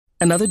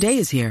Another day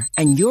is here,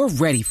 and you're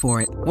ready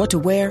for it. What to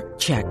wear?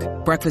 Check.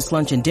 Breakfast,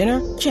 lunch, and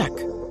dinner? Check.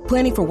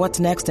 Planning for what's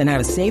next and how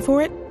to save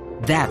for it?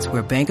 That's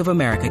where Bank of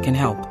America can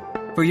help.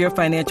 For your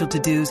financial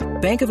to-dos,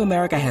 Bank of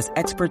America has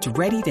experts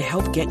ready to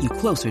help get you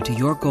closer to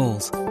your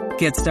goals.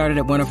 Get started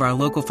at one of our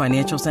local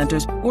financial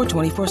centers or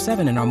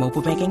 24/7 in our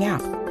mobile banking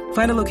app.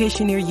 Find a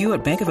location near you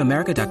at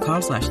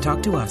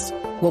bankofamerica.com/talktous.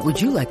 What would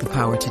you like the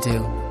power to do?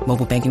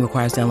 Mobile banking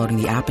requires downloading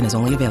the app and is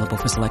only available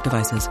for select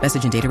devices.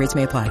 Message and data rates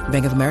may apply.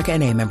 Bank of America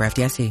N.A., member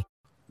FDIC.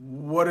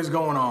 What is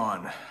going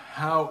on?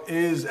 How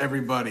is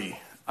everybody?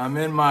 I'm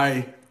in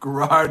my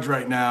garage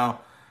right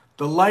now.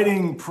 The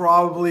lighting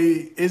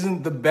probably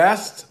isn't the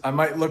best. I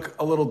might look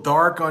a little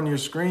dark on your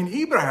screen.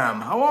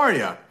 Ibrahim, how are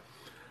you?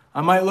 I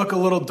might look a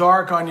little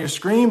dark on your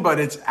screen, but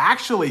it's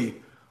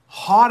actually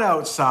hot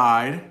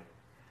outside.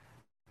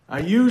 I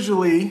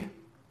usually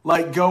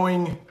like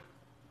going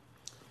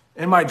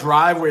in my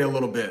driveway a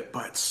little bit,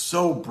 but it's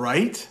so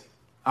bright,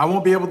 I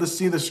won't be able to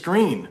see the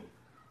screen.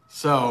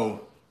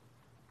 So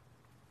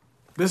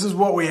this is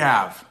what we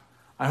have.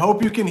 I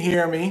hope you can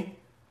hear me.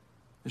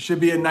 There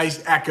should be a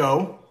nice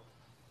echo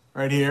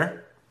right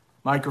here.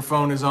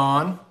 Microphone is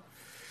on.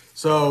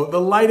 So the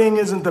lighting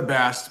isn't the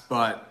best,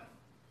 but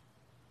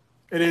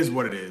it is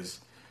what it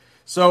is.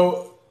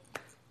 So,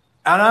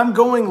 and I'm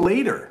going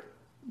later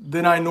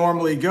than I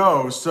normally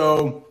go.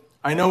 So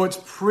I know it's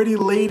pretty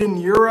late in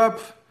Europe.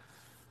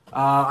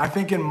 I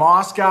think in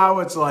Moscow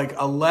it's like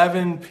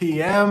 11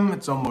 p.m.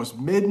 It's almost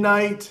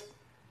midnight.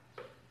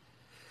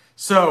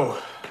 So,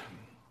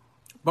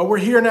 but we're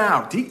here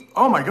now.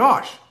 Oh my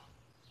gosh.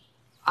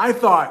 I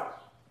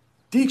thought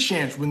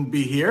Deekshant wouldn't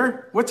be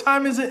here. What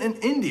time is it in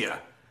India?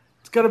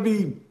 It's got to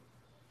be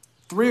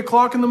 3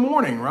 o'clock in the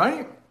morning,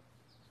 right?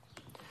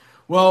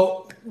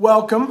 Well,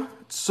 welcome.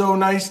 It's so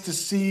nice to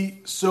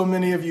see so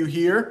many of you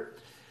here.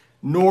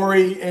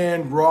 Nori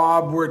and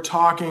Rob were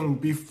talking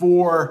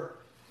before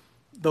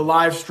the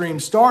live stream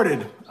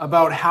started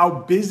about how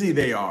busy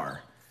they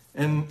are.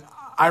 And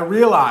I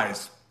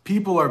realize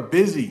people are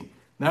busy.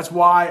 That's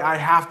why I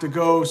have to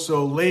go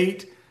so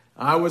late.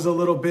 I was a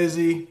little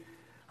busy.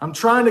 I'm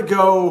trying to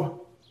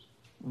go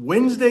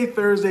Wednesday,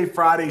 Thursday,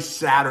 Friday,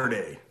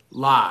 Saturday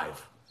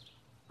live.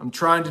 I'm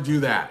trying to do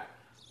that.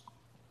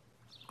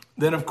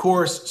 Then, of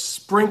course,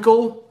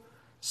 sprinkle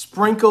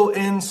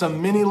in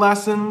some mini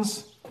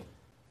lessons.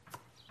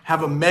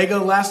 Have a mega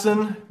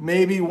lesson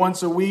maybe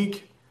once a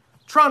week.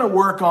 Trying to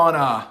work on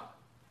a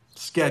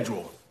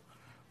schedule.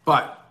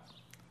 But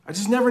I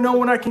just never know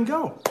when I can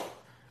go.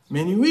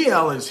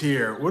 Manuel is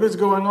here. What is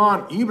going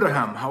on?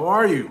 Ibrahim, how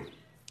are you?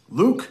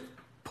 Luke,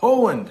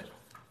 Poland.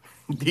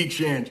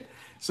 Deekshant.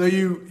 So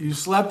you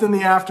slept in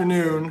the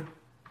afternoon.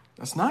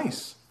 That's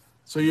nice.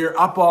 So you're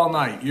up all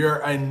night. You're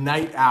a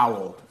night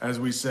owl, as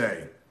we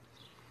say.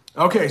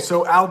 Okay,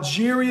 so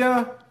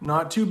Algeria,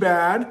 not too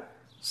bad.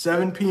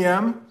 7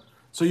 p.m.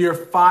 So you're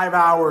 5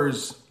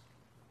 hours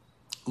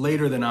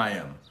later than I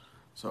am.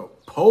 So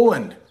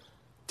Poland,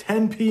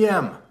 10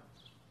 p.m.,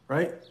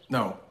 right?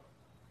 No.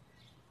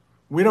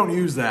 We don't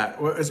use that.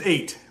 Well, it's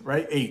 8,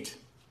 right? 8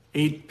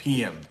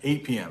 p.m.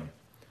 8 p.m.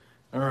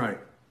 All right.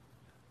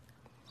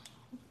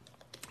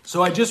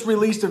 So I just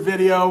released a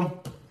video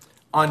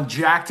on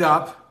Jacked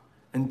Up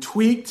and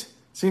Tweaked.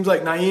 Seems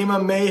like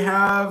Naima may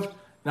have.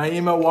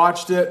 Naima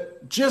watched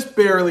it. Just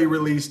barely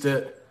released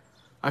it.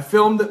 I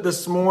filmed it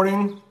this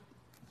morning.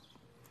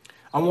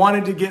 I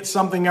wanted to get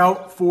something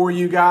out for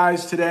you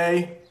guys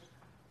today.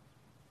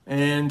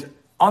 And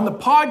on the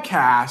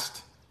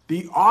podcast,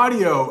 the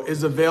audio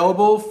is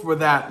available for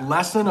that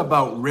lesson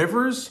about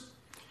rivers.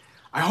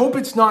 I hope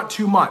it's not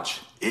too much.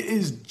 It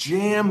is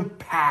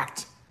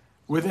jam-packed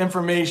with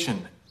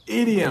information,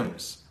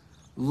 idioms,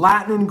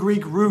 Latin and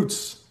Greek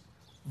roots,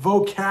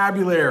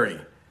 vocabulary.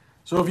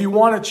 So if you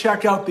want to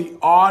check out the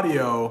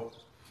audio,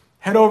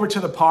 head over to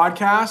the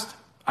podcast.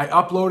 I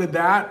uploaded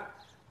that,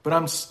 but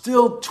I'm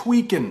still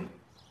tweaking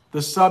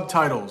the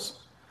subtitles.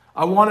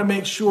 I want to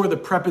make sure the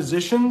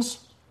prepositions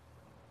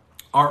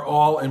are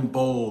all in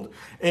bold.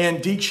 And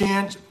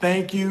Deekshant,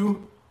 thank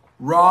you.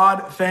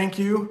 Rod, thank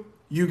you.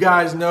 You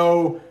guys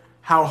know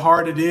how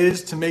hard it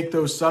is to make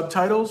those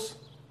subtitles.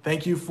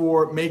 Thank you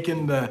for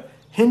making the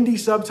Hindi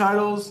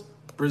subtitles,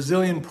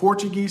 Brazilian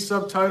Portuguese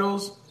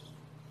subtitles.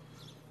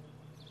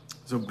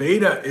 So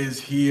Beta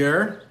is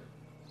here.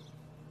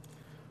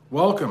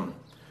 Welcome.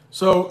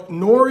 So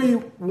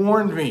Nori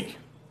warned me.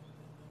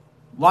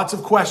 Lots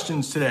of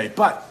questions today,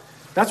 but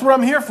that's what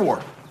I'm here for.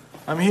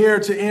 I'm here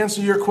to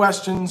answer your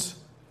questions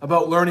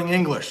about learning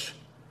English.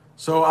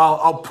 So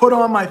I'll put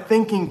on my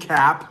thinking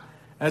cap,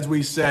 as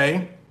we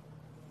say.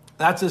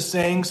 That's a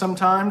saying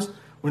sometimes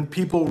when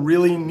people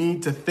really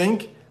need to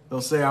think.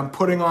 They'll say, I'm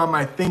putting on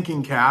my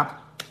thinking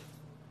cap.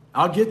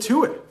 I'll get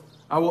to it.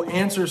 I will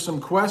answer some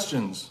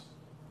questions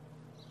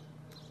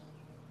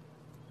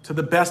to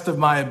the best of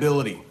my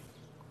ability.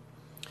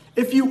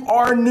 If you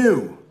are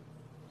new,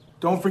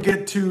 don't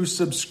forget to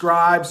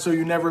subscribe so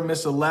you never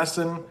miss a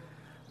lesson.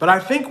 But I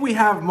think we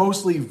have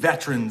mostly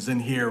veterans in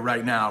here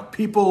right now,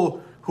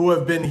 people who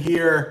have been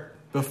here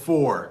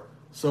before.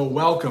 So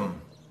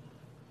welcome.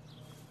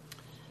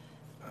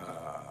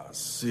 Let's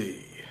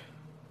see.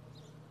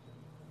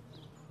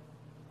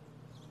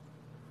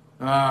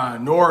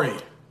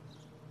 Nori.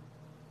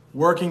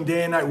 Working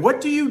day and night. What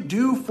do you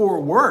do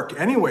for work?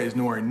 Anyways,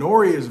 Nori.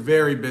 Nori is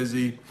very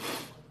busy.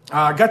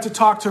 Got to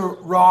talk to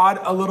Rod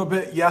a little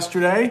bit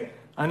yesterday.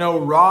 I know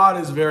Rod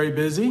is very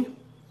busy.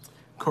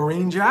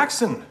 Corrine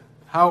Jackson,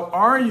 how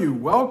are you?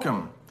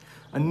 Welcome.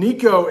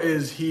 Nico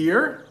is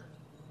here.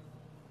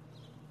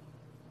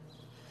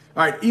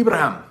 All right,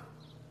 Ibrahim,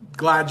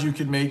 glad you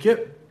could make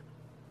it.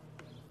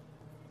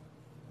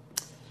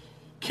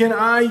 Can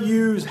I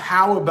use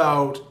how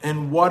about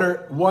and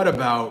what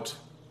about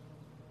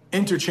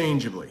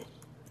interchangeably?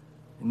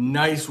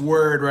 Nice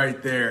word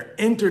right there,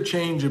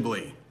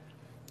 interchangeably.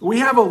 We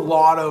have a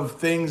lot of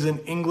things in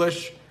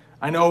English.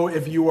 I know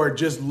if you are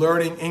just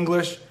learning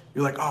English,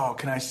 you're like, oh,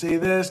 can I say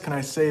this? Can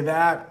I say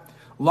that?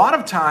 A lot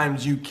of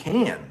times you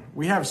can.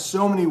 We have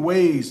so many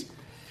ways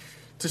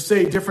to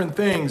say different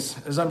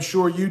things, as I'm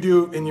sure you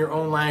do in your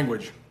own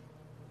language.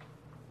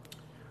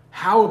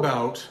 How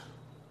about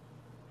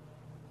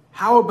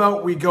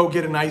we go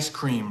get an ice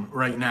cream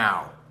right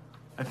now?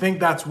 I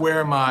think that's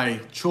where my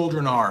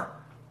children are.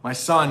 My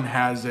son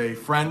has a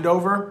friend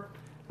over,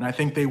 and I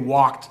think they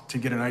walked to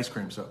get an ice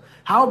cream. So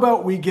how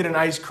about we get an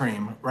ice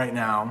cream right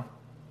now?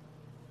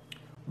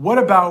 What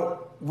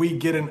about we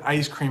get an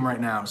ice cream right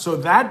now? So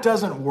that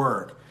doesn't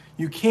work.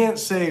 You can't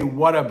say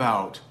what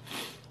about,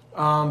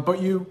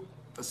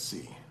 let's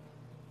see.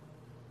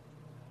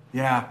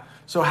 Yeah,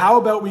 so how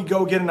about we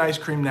go get an ice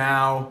cream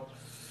now?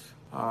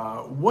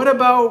 What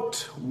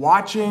about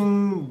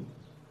watching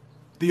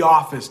The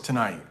Office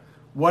tonight?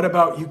 What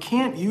about, you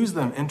can't use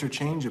them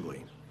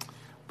interchangeably.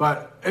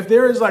 But if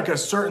there is like a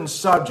certain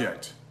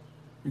subject,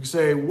 you can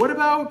say, what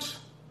about,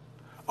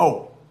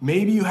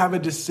 maybe you have a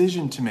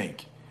decision to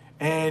make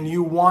and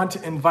you want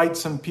to invite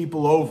some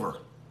people over,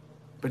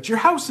 but your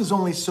house is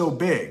only so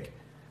big.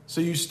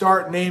 So you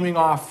start naming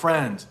off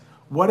friends.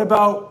 What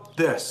about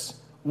this?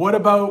 What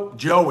about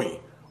Joey?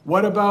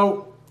 What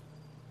about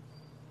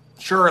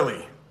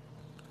Shirley?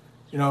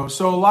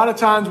 So a lot of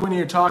times when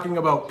you're talking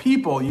about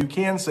people, you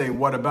can say,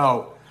 what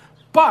about?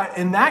 But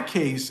in that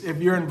case,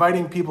 if you're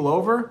inviting people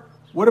over,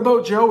 what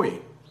about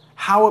Joey?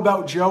 How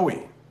about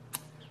Joey?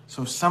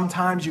 So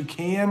sometimes you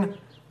can,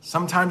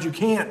 sometimes you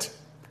can't.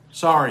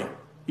 Sorry,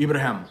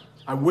 Ibrahim.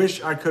 I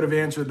wish I could have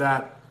answered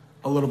that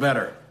a little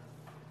better.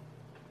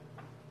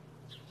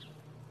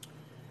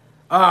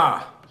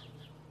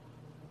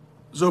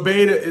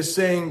 Zobeida is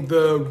saying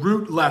the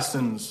root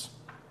lessons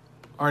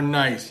are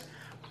nice.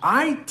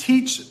 I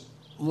teach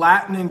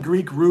Latin and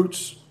Greek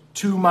roots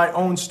to my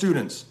own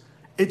students.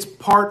 It's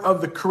part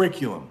of the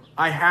curriculum.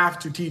 I have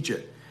to teach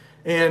it.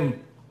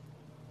 And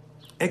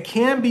it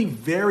can be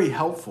very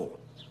helpful.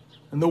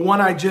 And the one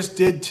I just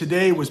did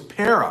today was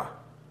para.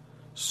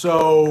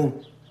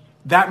 So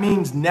that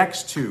means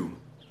next to.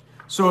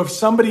 So if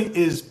somebody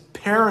is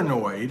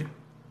paranoid,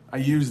 I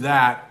use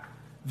that,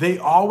 they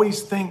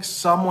always think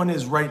someone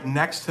is right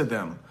next to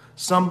them.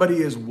 Somebody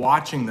is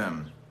watching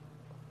them.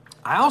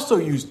 I also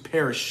used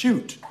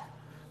parachute.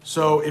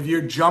 So if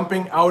you're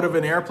jumping out of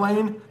an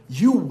airplane,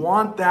 you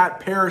want that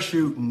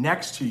parachute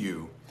next to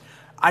you.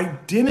 I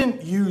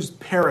didn't use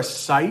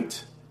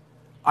parasite.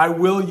 I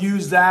will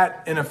use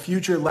that in a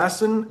future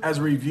lesson as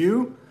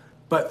review,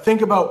 but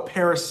think about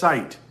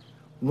parasite,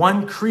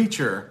 one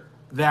creature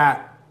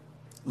that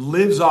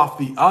lives off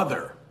the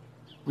other.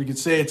 We could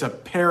say it's a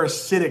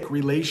parasitic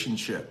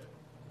relationship.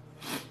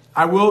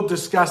 I will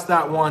discuss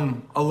that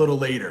one a little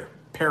later.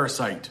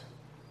 Parasite.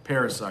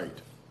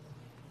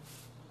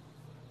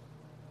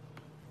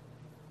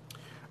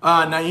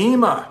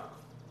 Naima,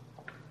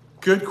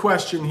 good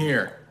question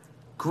here.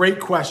 Great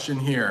question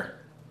here.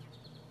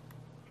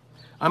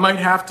 I might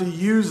have to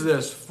use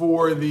this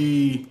for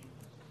those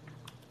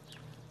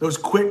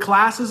quick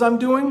classes I'm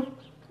doing,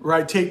 where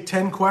I take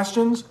 10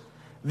 questions.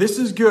 This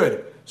is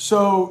good.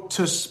 So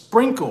to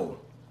sprinkle,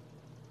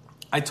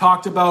 I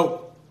talked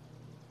about,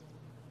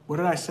 what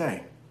did I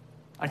say?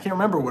 I can't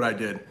remember what I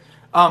did.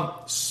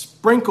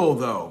 Sprinkle,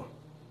 though,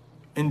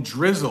 and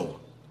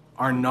drizzle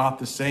are not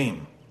the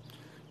same.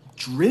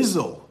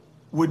 Drizzle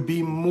would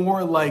be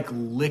more like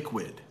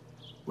liquid.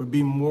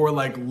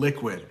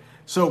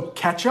 So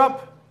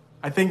ketchup,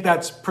 I think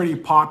that's pretty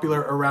popular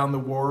around the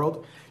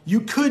world.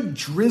 You could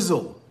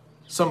drizzle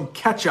some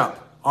ketchup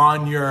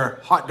on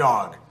your hot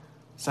dog.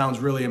 Sounds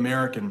really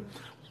American.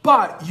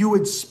 But you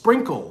would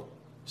sprinkle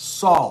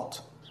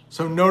salt.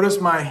 So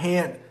notice my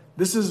hand.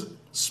 This is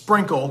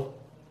sprinkle,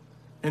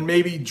 and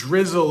maybe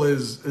drizzle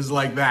is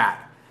like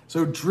that.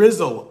 So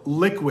drizzle,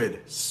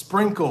 liquid,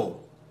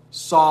 sprinkle,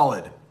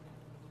 solid.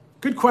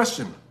 Good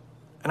question.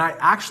 And I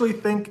actually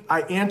think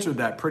I answered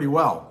that pretty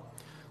well.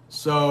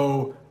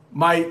 So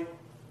I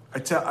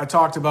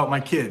talked about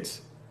my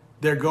kids.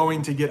 They're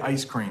going to get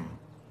ice cream.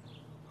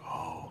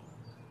 Oh,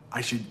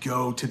 I should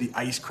go to the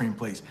ice cream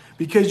place.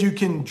 Because you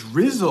can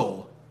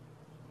drizzle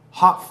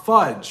hot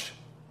fudge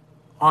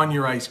on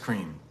your ice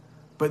cream.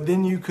 But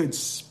then you could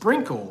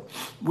sprinkle.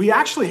 We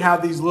actually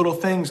have these little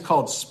things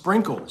called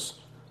sprinkles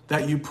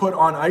that you put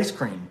on ice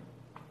cream.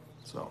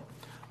 So,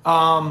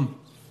 But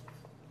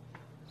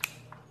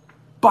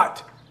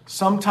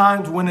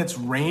sometimes when it's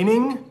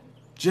raining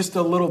just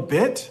a little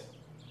bit,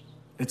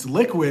 it's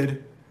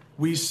liquid,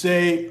 we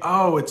say,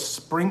 oh, it's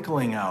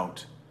sprinkling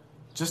out.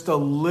 Just a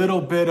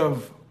little bit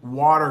of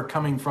water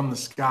coming from the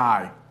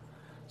sky.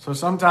 So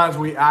sometimes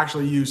we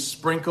actually use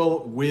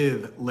sprinkle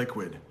with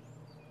liquid.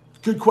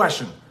 Good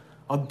question.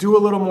 I'll do a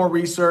little more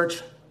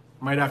research.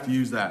 Might have to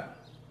use that.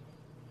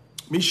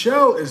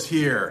 Michelle is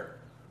here.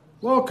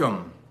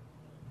 Welcome.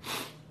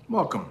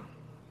 Welcome.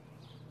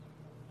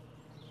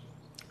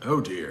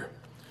 Oh dear.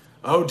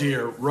 Oh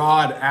dear.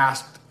 Rod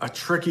asked a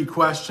tricky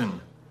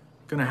question.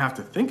 Gonna have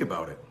to think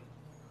about it.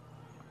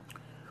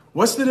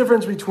 What's the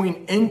difference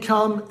between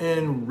income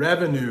and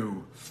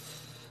revenue?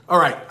 All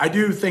right, I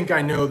do think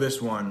I know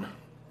this one.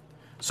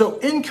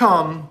 So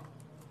income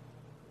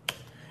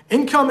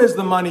is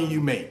the money you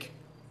make.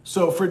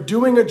 So for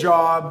doing a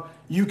job,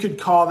 you could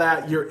call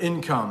that your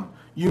income.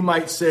 You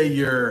might say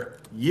your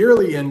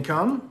yearly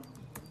income,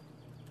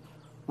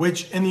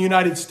 which in the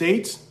United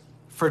States,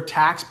 for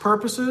tax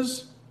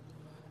purposes,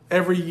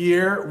 every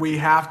year we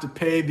have to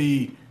pay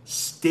the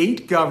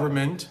state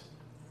government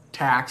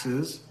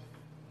taxes,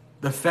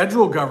 the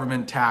federal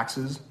government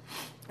taxes,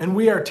 and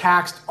we are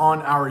taxed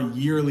on our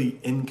yearly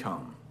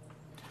income.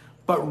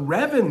 But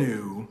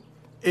revenue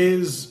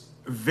is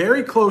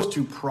very close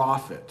to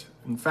profit.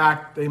 In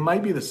fact, they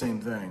might be the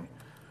same thing.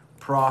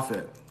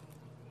 Profit.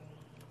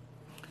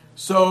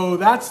 So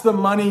that's the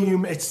money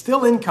it's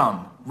still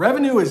income.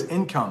 Revenue is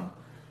income,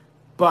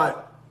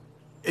 but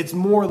it's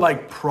more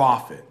like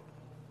profit.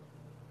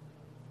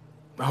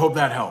 I hope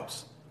that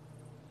helps.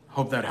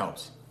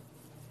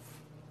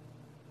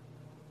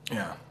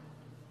 Yeah.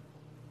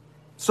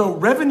 So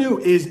revenue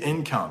is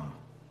income,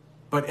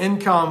 but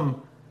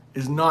income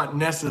is not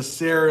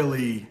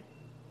necessarily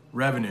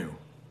revenue.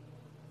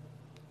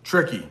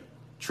 Tricky.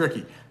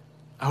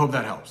 I hope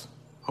that helps.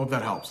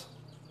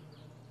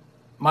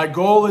 My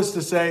goal is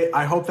to say,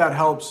 I hope that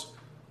helps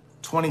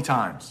 20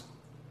 times.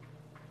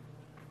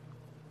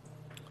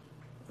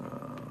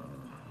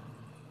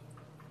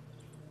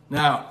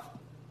 Now,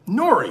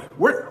 Nori,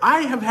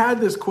 I have had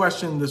this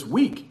question this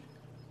week,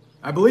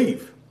 I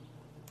believe.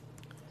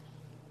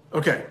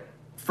 Okay,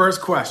 first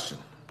question.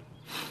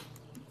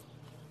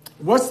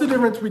 What's the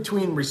difference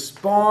between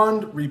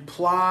respond,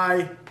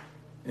 reply,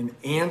 and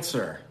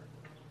answer?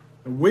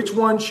 Which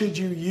one should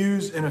you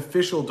use in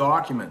official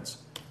documents?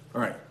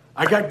 All right,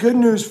 I got good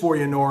news for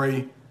you,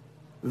 Nori.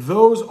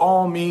 Those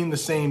all mean the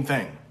same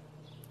thing.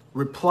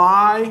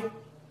 Reply,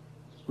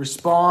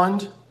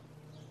 respond,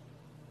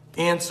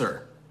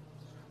 answer.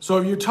 So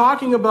if you're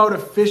talking about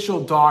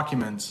official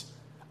documents,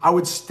 I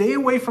would stay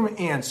away from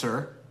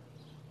answer.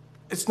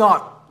 It's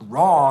not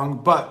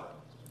wrong, but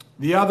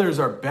the others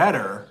are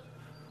better.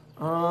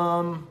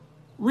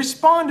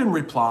 Respond and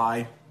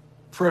reply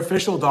for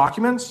official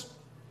documents.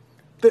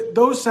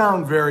 Those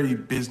sound very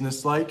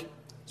business-like.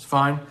 It's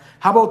fine.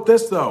 How about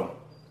this, though?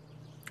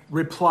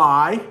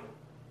 Reply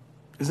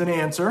is an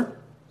answer.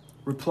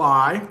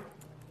 Reply.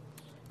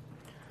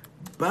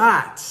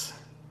 But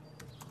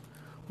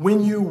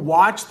when you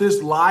watch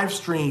this live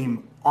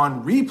stream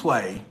on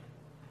replay,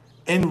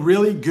 and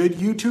really good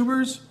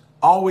YouTubers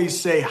always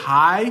say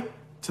hi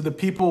to the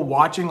people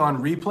watching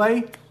on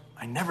replay,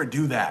 I never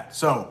do that.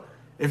 So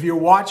if you're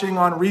watching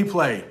on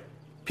replay,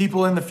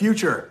 people in the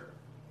future,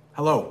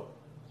 hello.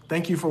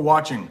 Thank you for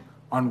watching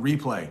on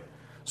replay.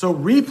 So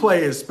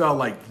replay is spelled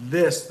like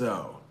this,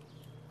 though.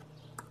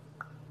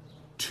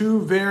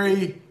 Two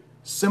very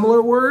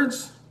similar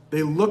words.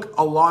 They look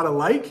a lot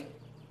alike.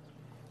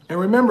 And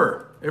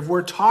remember, if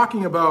we're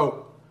talking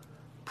about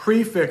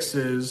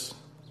prefixes,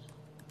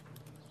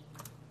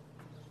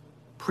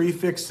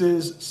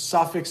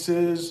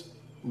 suffixes,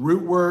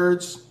 root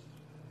words,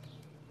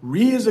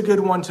 re is a good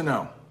one to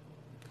know.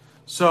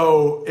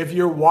 So if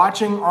you're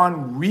watching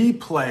on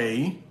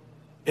replay,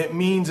 it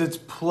means it's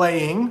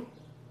playing.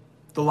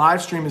 The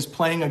live stream is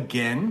playing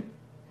again.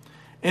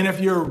 And if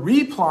you're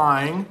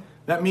replying,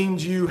 that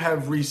means you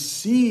have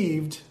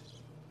received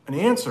an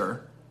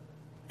answer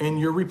and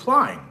you're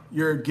replying.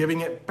 You're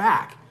giving it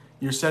back.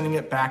 You're sending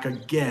it back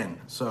again.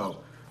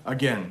 So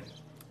again.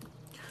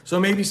 So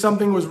maybe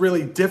something was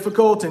really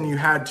difficult and you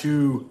had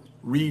to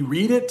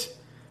reread it.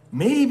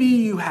 Maybe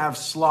you have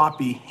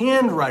sloppy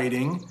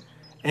handwriting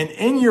and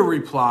in your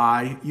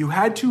reply, you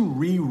had to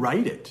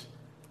rewrite it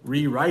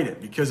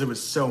because it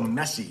was so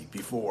messy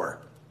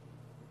before.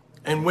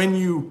 And when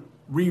you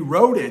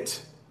rewrote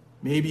it,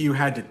 maybe you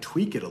had to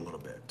tweak it a little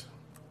bit.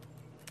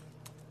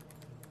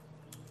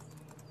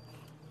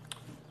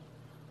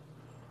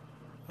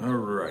 All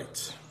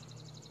right.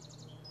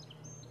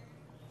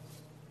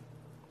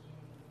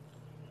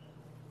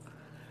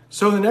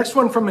 So the next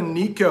one from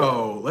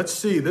Aniko. Let's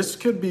see. This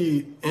could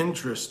be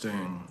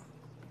interesting.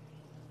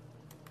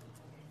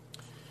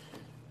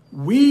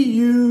 We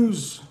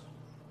use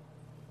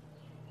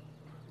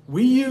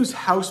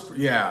house.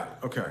 Yeah.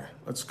 Okay.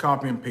 Let's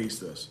copy and paste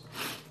this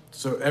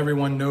so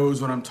everyone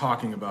knows what I'm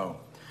talking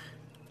about.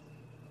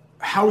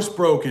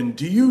 Housebroken.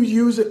 Do you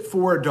use it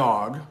for a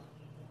dog?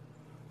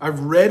 I've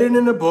read it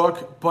in a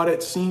book, but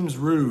it seems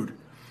rude.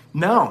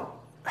 No,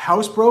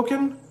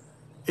 housebroken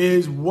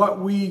is what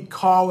we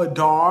call a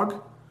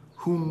dog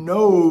who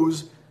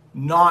knows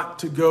not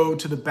to go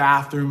to the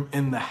bathroom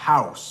in the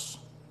house.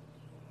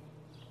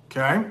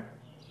 Okay?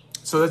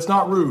 So that's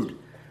not rude.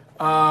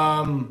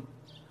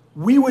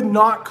 We would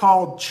not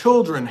call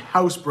children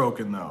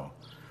housebroken though.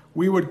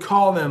 We would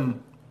call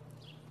them,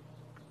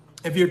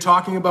 if you're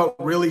talking about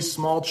really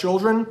small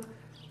children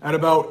at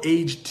about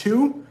age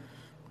 2,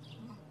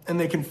 and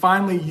they can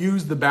finally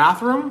use the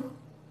bathroom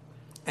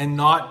and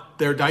not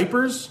their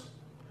diapers,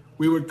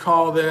 we would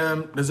call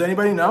them, does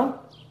anybody know?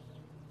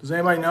 Does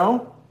anybody know?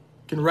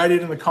 You can write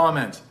it in the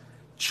comments.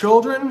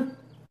 Children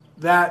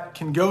that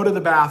can go to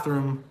the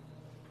bathroom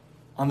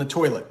on the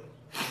toilet.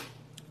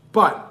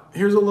 But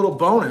here's a little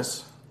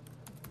bonus.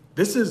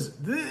 I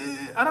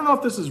don't know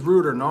if this is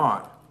rude or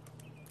not,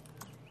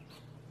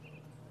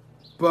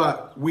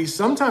 but we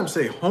sometimes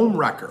say home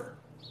wrecker.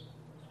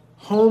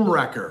 Home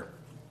wrecker.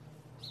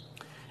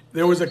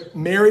 There was a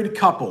married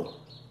couple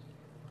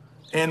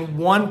and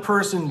one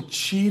person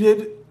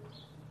cheated.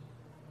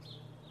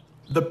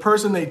 The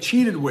person they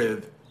cheated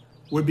with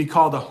would be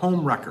called a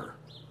home wrecker.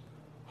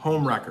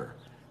 Home wrecker.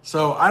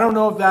 So I don't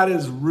know if that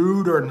is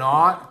rude or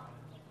not,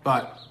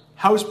 but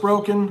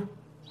housebroken,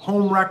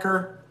 home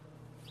wrecker.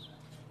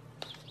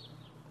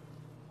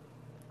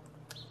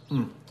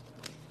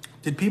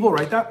 Did people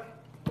write that?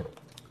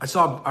 I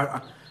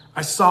saw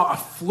a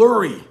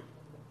flurry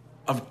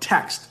of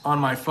text on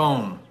my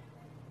phone.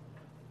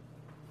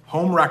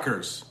 Home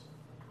wreckers.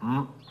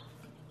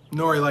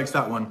 Nori likes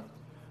that one.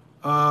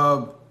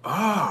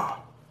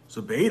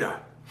 Zabeda.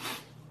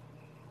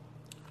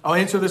 I'll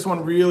answer this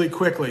one really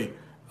quickly.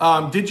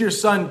 Did your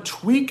son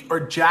tweak or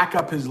jack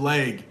up his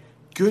leg?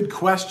 Good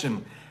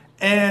question.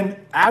 And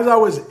as I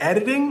was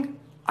editing,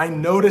 I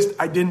noticed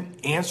I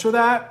didn't answer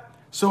that.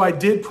 So I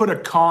did put a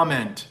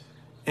comment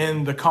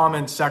in the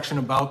comment section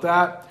about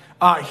that.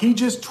 He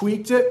just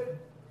tweaked it.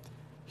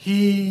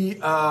 He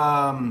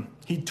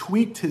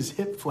tweaked his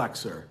hip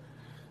flexor.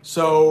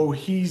 So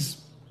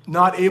he's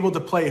not able to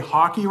play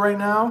hockey right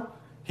now.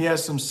 He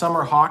has some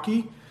summer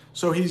hockey.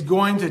 So he's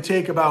going to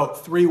take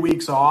about 3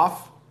 weeks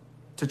off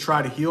to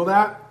try to heal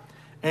that.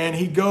 And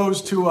he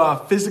goes to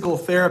a physical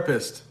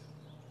therapist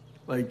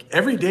like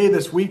every day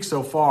this week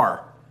so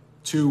far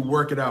to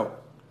work it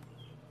out.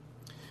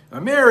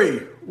 Mary,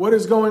 what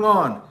is going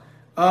on?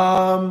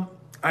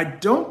 I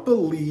don't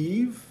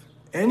believe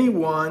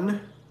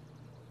anyone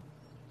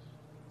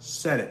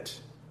said it.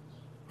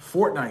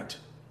 Fortnite,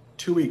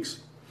 2 weeks.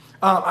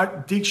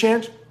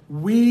 Deekshant,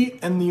 we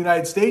in the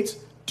United States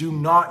do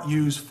not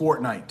use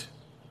Fortnite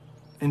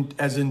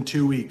as in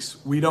 2 weeks.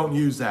 We don't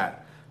use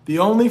that. The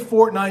only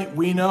Fortnite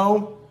we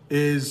know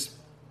is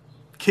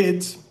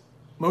kids,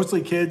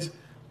 mostly kids,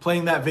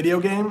 playing that video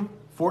game,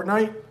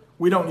 Fortnite.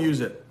 We don't use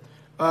it.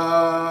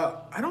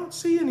 I don't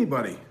see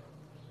anybody.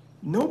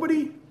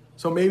 Nobody.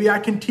 So maybe I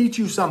can teach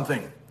you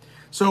something.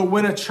 So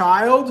when a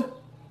child,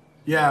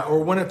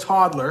 or when a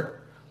child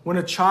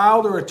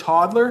or a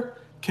toddler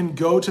can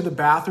go to the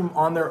bathroom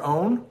on their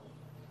own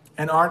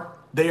and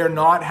they are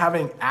not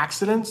having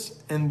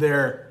accidents in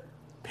their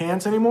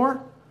pants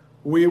anymore,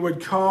 we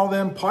would call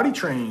them potty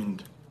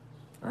trained.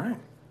 All right.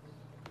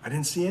 I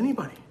didn't see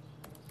anybody.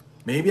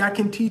 Maybe I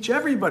can teach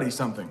everybody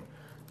something.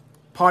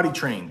 Potty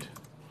trained.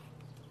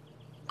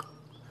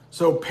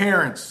 So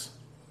parents,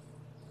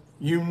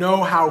 you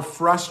know how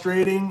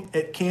frustrating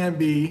it can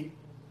be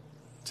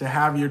to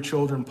have your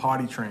children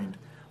potty trained.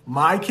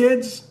 My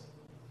kids,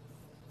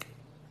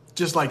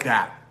 just like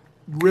that,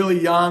 really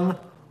young.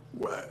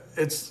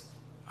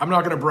 I'm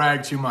not going to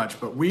brag too much,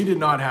 but we did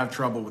not have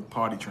trouble with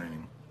potty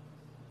training.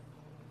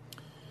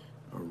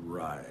 All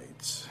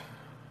right.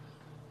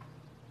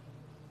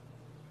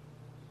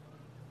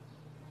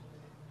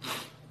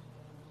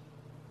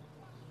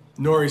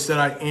 Nori said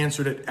I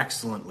answered it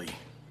excellently.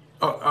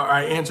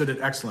 I answered it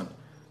excellent.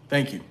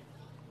 Thank you.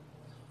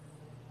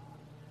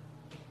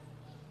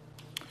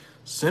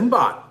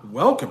 Sinbot,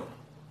 welcome.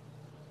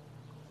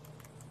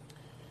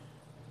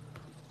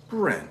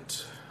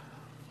 Brent,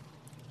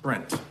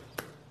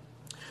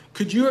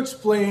 could you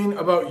explain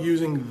about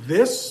using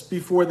this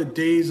before the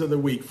days of the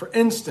week? For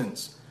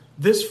instance,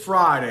 this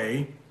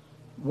Friday,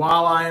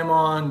 while I am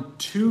on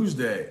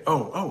Tuesday.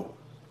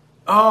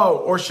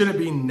 Or should it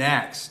be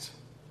next?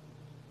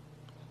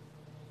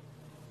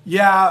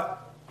 Yeah,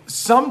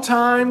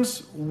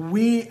 sometimes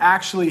we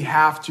actually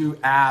have to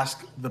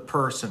ask the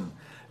person.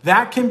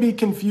 That can be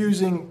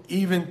confusing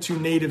even to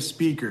native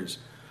speakers.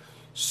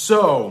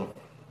 So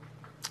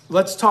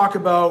let's talk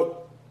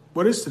about,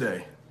 what is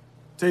today?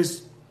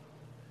 Today's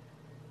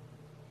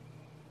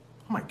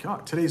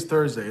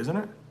Thursday, isn't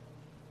it?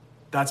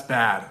 That's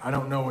bad. I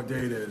don't know what day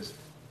it is.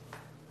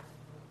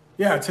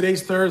 Yeah,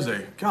 today's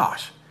Thursday.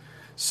 Gosh.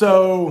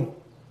 So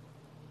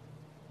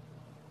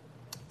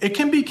it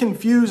can be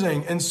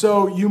confusing, and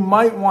so you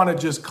might want to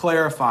just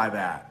clarify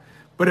that.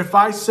 But if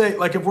I say,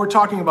 like if we're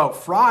talking about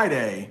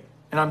Friday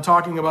and I'm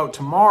talking about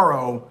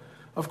tomorrow,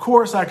 of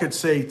course I could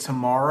say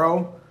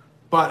tomorrow,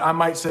 But I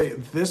might say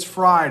this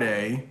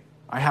Friday,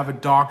 I have a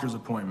doctor's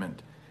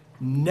appointment.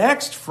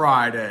 Next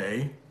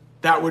Friday,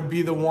 that would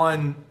be the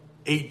one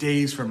 8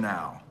 days from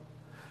now.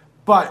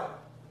 But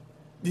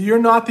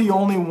you're not the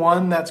only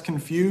one that's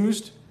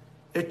confused.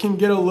 It can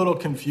get a little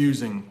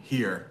confusing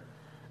here.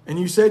 And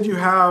you said you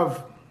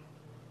have,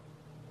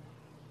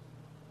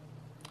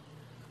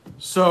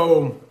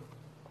 so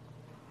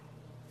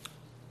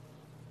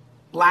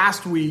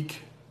last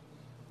week,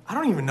 I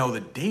don't even know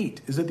the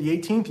date. Is it the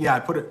 18th?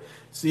 Yeah,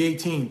 it's the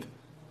 18th.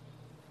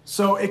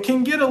 So it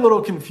can get a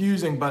little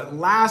confusing, but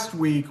last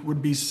week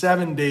would be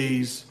 7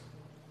 days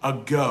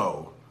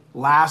ago.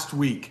 Last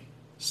week,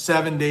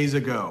 7 days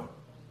ago.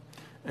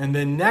 And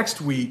then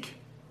next week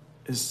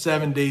is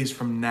 7 days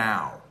from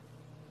now.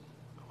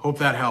 Hope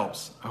that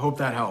helps. I hope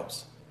that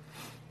helps.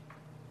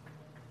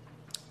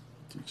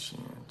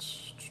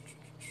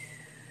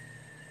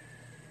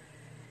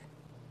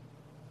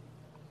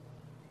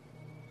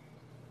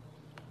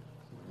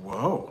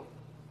 Whoa.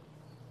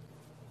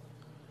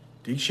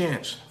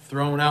 Dechance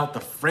throwing out the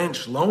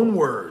French loan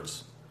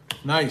words.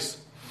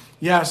 Nice.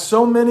 Yeah,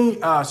 so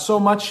much.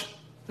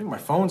 I think my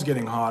phone's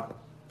getting hot.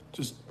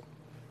 Just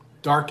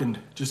darkened,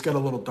 just got a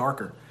little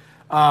darker.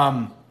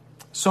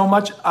 So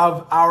much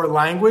of our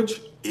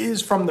language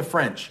is from the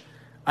French.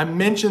 I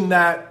mentioned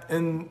that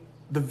in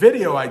the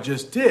video I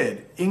just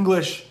did.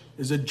 English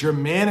is a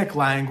Germanic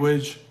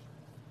language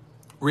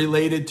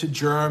related to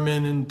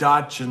German and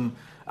Dutch and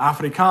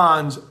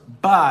Afrikaans,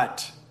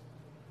 but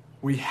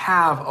we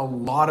have a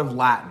lot of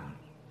Latin.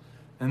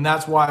 And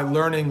that's why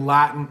learning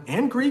Latin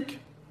and Greek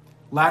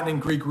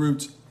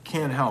roots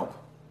can help.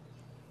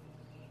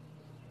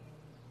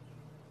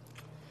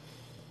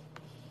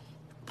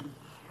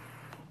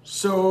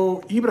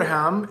 So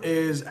Ibrahim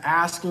is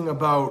asking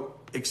about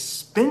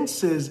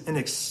expenses and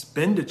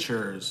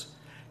expenditures.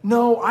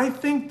 No, I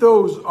think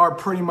those are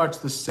pretty much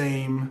the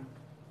same.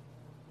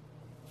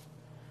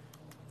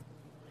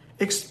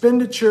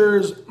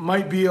 Expenditures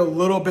might be a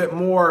little bit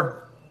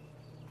more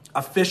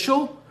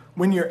official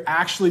when you're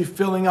actually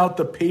filling out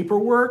the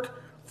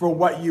paperwork for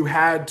what you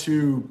had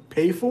to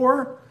pay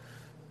for.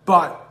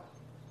 But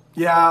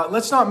yeah,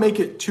 let's not make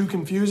it too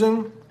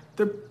confusing.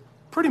 They're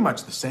pretty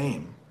much the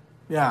same.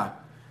 Yeah.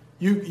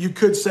 You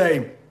could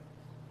say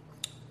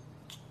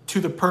to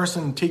the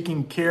person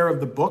taking care of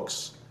the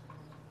books,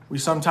 we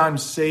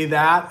sometimes say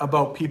that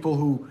about people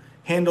who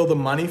handle the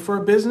money for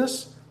a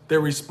business. They're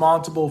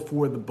responsible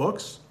for the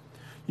books.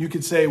 You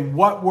could say,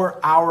 what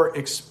were our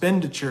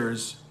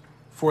expenditures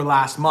for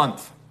last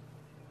month?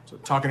 So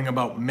talking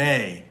about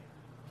May.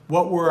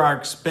 What were our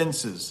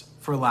expenses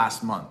for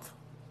last month?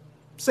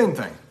 Same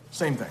thing.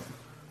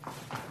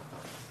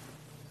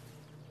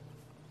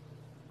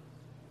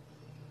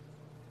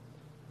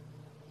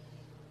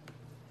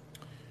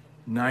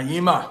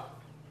 Naima,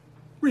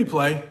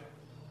 replay.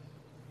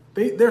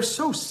 They're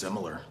so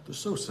similar.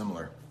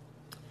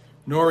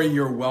 Nori,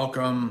 you're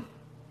welcome.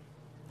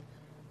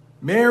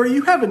 Mary,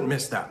 you haven't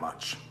missed that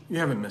much.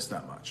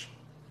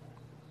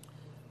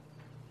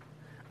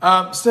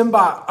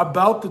 Simba,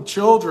 about the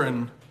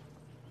children,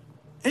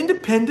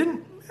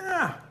 independent,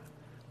 yeah,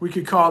 we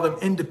could call them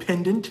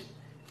independent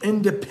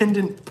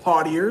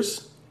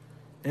partiers.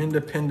 I don't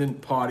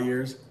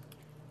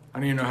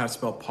even know how to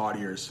spell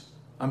partiers.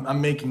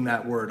 I'm making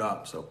that word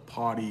up. So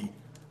potty,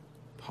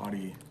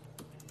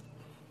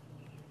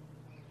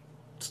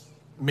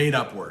 made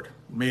up word.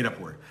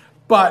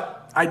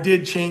 But I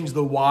did change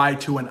the Y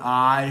to an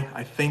I.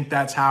 I think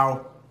that's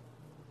how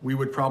we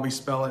would probably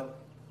spell it.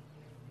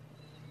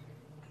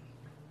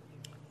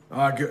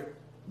 Good.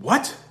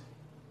 What?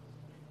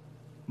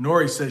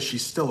 Nori says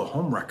she's still a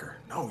homewrecker.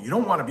 No, you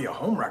don't want to be a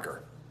homewrecker.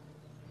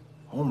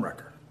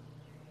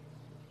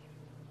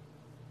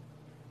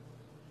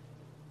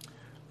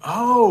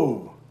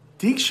 Oh,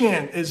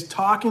 Deekshant is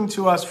talking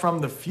to us from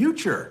the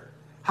future.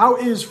 How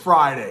is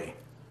Friday?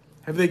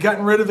 Have they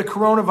gotten rid of the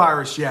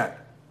coronavirus yet?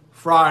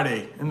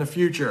 Friday in the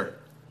future.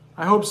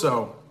 I hope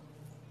so.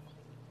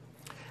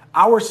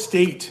 Our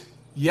state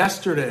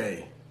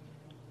yesterday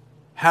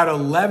had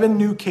 11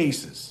 new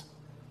cases.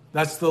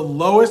 That's the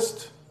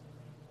lowest.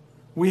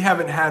 We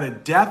haven't had a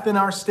death in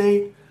our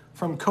state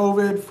from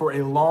COVID for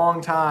a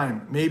long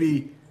time,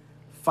 maybe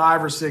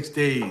 5 or 6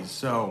 days.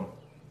 So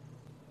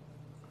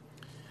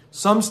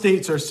some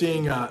states are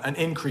seeing an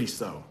increase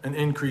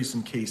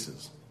in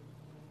cases.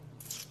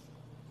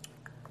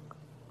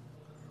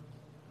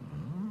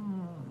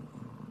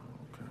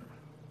 Okay.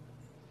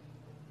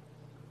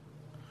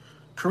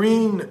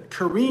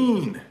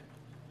 Kareen,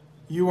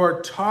 you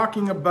are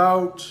talking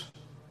about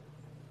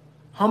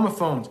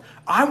homophones.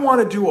 I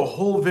want to do a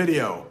whole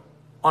video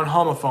on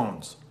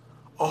homophones,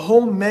 a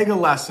whole mega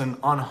lesson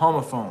on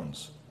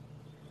homophones.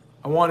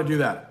 I want to do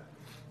that.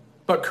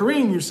 But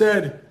Kareen, you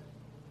said,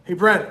 hey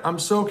Brent, I'm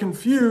so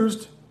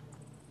confused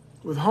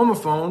with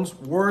homophones.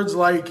 Words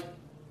like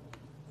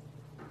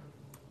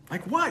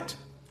what?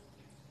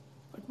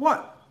 Like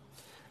what?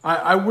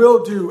 I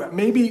will do,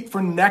 maybe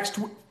for next,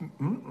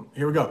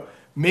 here we go.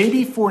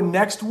 Maybe for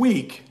next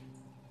week,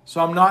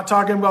 so I'm not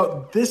talking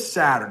about this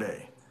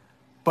Saturday.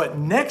 But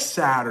next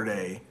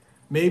Saturday,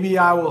 maybe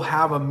I will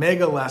have a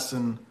mega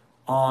lesson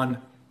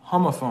on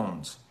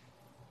homophones.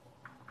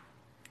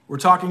 We're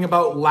talking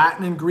about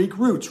Latin and Greek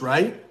roots,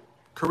 right?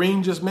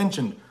 Corrine just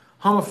mentioned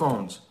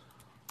homophones.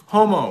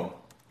 Homo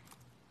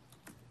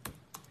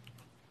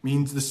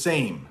means the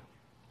same.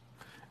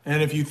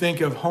 And if you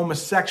think of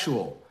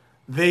homosexual,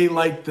 they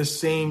like the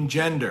same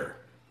gender.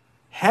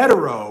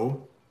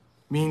 Hetero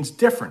means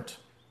different.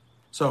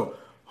 So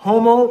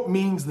homo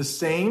means the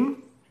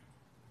same.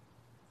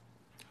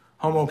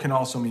 Homo can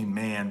also mean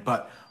man,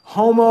 but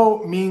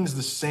homo means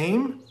the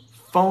same.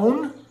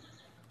 Phone,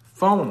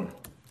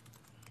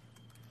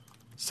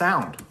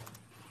 sound.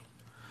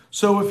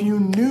 So if you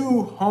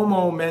knew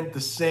homo meant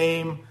the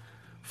same,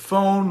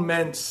 phone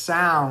meant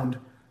sound,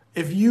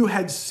 if you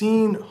had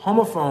seen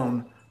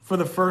homophone for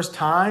the first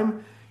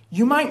time,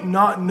 you might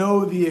not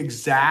know the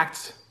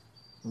exact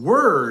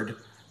word,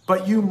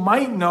 but you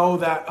might know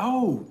that,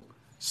 oh,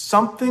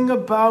 something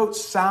about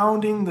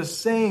sounding the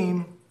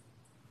same.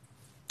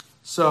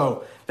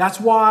 So that's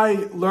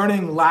why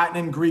learning Latin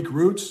and Greek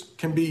roots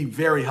can be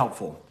very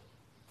helpful.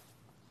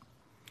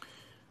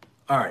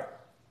 All right.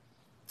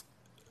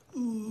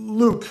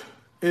 Luke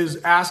is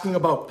asking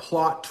about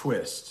plot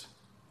twist.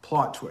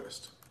 Plot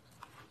twist.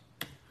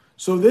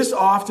 So this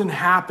often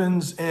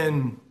happens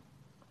in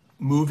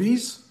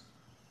movies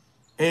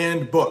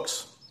and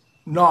books,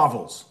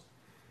 novels.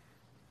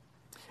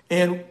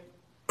 And,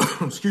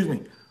 excuse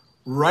me,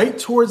 right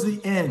towards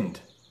the end,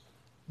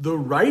 the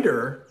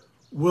writer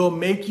will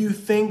make you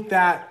think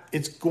that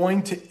it's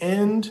going to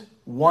end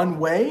one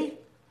way,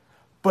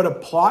 but a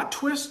plot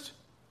twist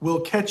will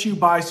catch you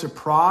by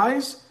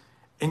surprise,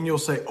 and you'll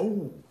say,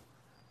 oh,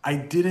 I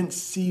didn't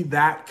see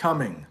that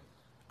coming.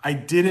 I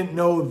didn't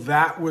know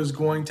that was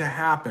going to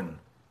happen.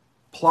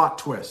 Plot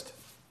twist.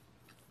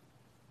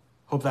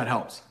 Hope that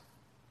helps.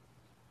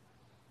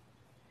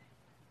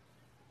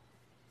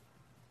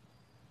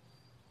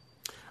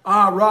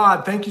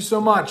 Rod, thank you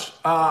so much.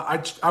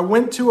 I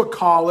went to a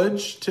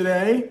college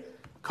today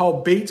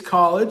called Bates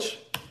College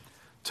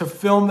to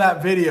film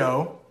that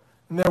video.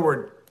 And there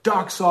were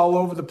ducks all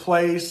over the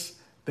place.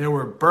 There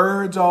were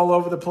birds all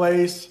over the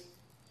place.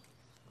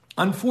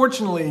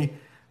 Unfortunately,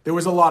 there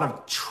was a lot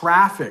of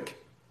traffic.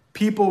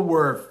 People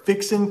were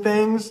fixing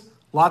things,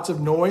 lots of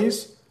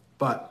noise,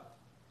 but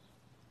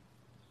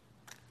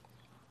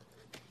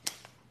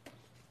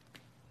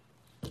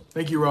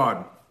thank you,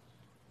 Rod.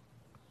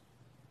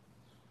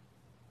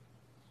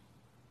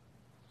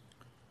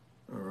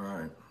 All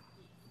right.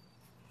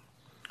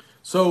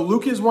 So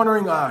Luke is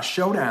wondering,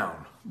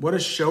 showdown. What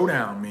does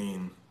showdown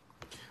mean?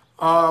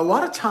 A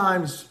lot of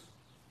times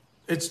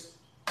it's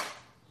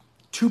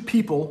two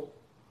people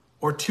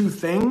or two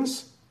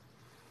things,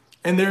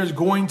 and there's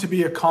going to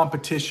be a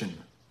competition.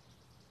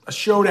 A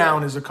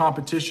showdown is a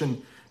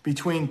competition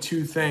between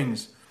two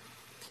things.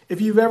 If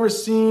you've ever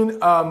seen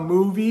a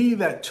movie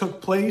that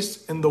took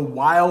place in the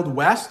Wild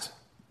West,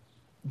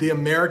 the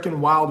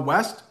American Wild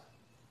West,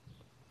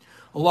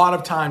 a lot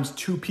of times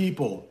two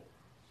people,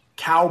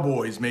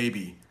 cowboys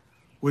maybe,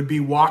 would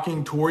be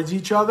walking towards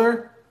each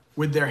other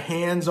with their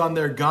hands on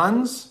their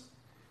guns,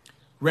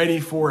 ready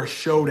for a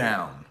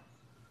showdown.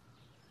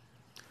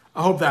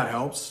 I hope that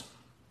helps.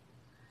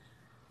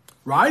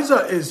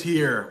 Riza is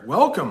here.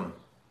 Welcome.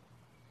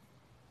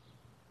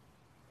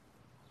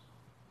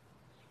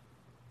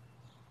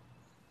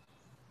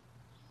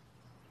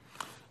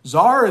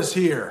 Zara is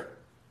here.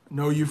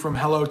 Know you from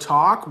Hello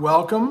Talk.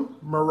 Welcome,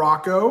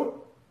 Morocco.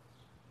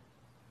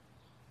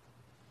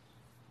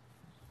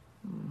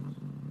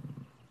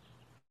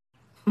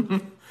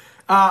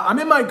 I'm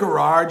in my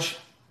garage.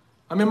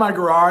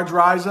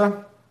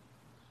 Riza.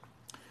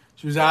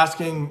 She was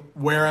asking,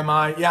 where am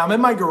I? Yeah, I'm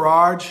in my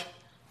garage.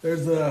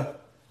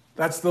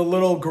 That's the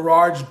little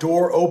garage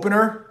door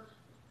opener.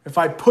 If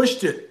I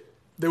pushed it,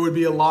 there would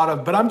be a lot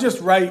of, but I'm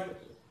just right.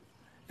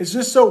 It's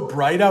just so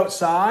bright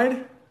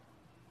outside.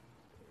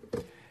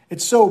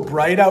 It's so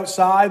bright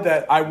outside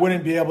that I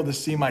wouldn't be able to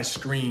see my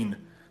screen.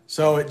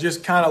 So it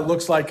just kind of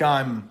looks like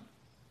I'm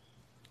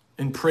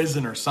in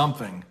prison or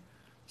something.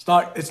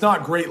 It's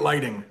not great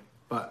lighting,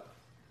 but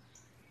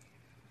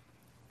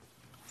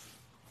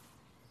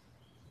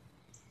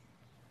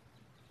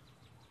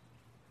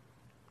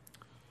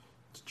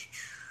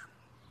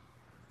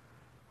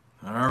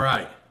all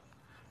right.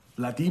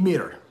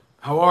 Vladimir,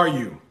 how are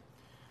you?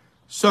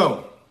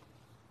 So,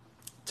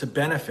 to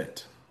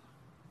benefit.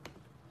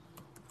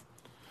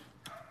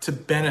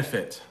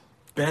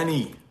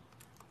 Benny.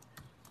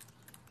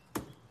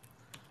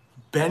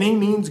 Benny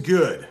means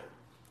good.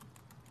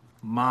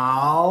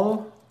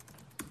 Mal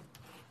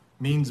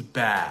means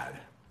bad.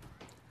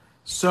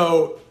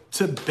 So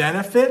to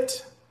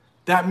benefit,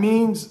 that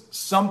means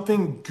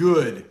something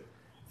good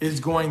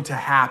is going to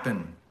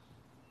happen.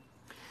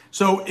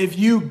 So if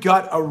you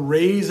got a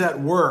raise at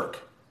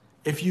work,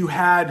 if you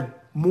had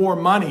more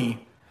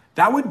money,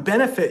 that would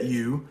benefit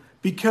you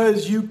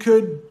because you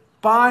could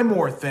buy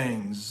more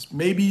things.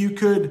 Maybe you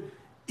could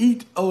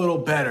eat a little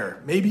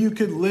better. Maybe you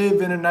could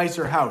live in a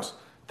nicer house.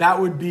 That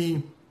would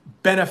be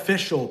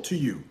beneficial to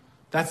you.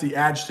 That's the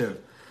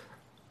adjective.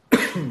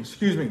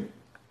 Excuse me.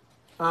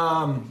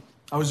 I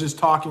was just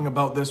talking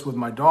about this with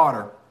my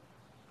daughter.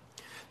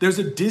 There's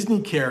a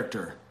Disney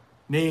character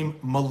named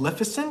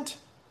Maleficent.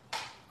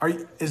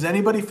 Is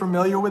anybody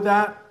familiar with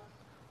that?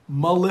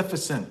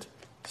 Maleficent.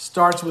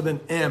 Starts with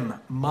an M.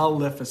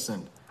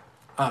 Maleficent.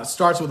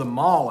 Starts with a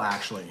mall,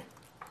 actually.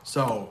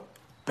 So,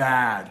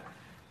 bad.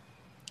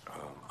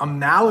 A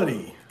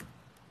malady.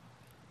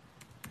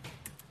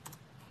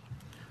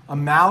 A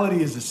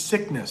malady is a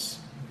sickness.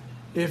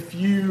 If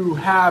you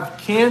have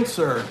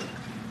cancer,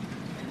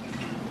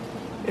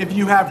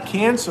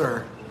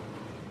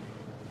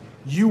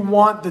 you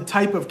want the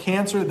type of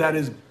cancer that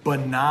is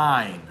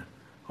benign.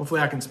 Hopefully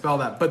I can spell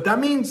that. But that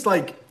means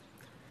like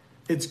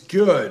it's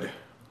good.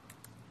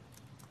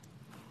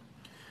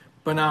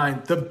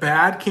 Benign. The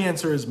bad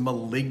cancer is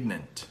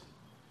malignant.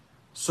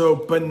 So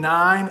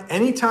benign,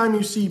 anytime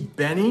you see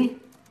Benny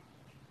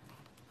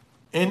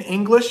in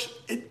English,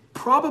 it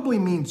probably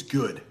means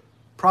good.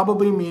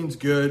 Probably means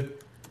good.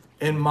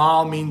 And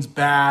mal means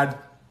bad.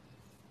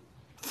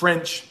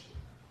 French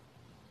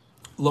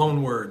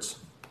loan words.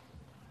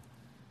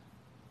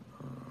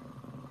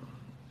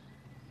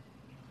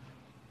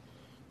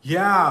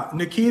 Yeah,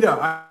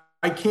 Nikita,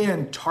 I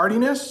can.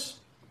 Tardiness.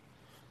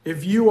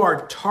 If you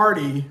are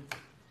tardy,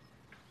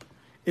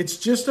 it's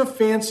just a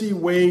fancy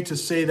way to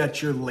say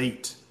that you're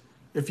late.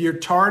 If you're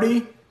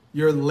tardy,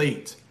 you're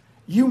late.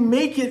 You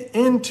make it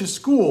into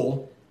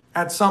school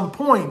at some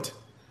point,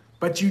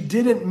 but you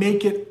didn't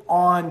make it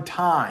on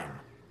time.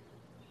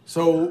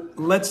 So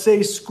let's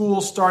say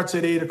school starts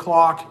at 8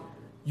 o'clock.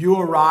 You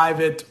arrive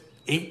at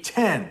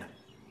 8:10.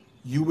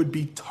 You would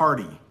be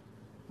tardy.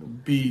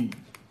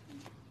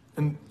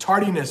 And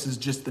tardiness is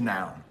just the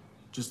noun.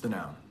 Just the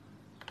noun.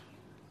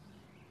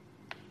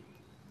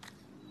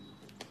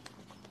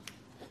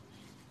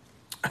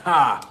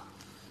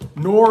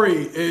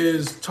 Nori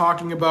is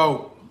talking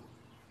about,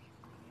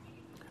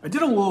 I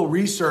did a little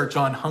research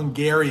on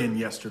Hungarian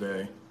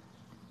yesterday.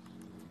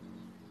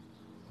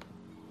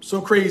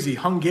 So crazy.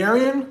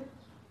 Hungarian,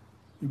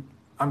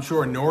 I'm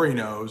sure Nori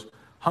knows,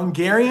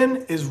 Hungarian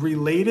is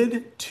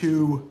related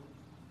to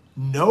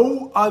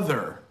no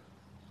other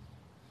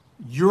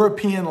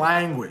European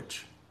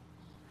language.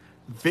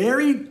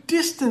 Very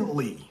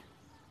distantly,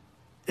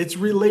 it's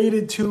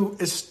related to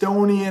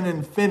Estonian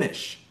and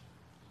Finnish.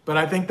 But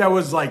I think that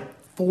was like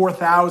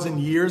 4,000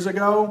 years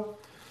ago.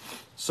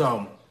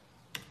 So,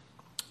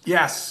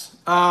 yes.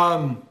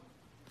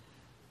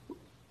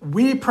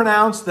 We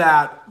pronounce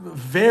that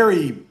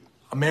very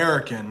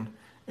American,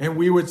 and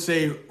we would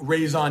say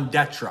raison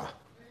d'etre.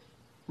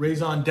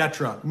 Raison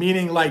d'etre,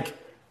 meaning like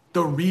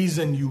the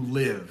reason you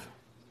live.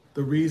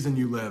 The reason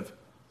you live.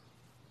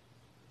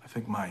 I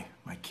think my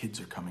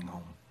kids are coming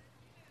home.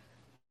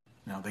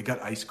 Now, they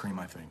got ice cream,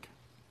 I think.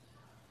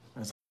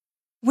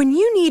 When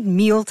you need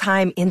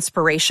mealtime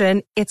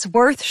inspiration, it's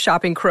worth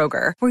shopping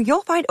Kroger, where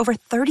you'll find over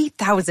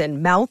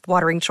 30,000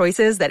 mouth-watering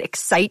choices that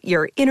excite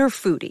your inner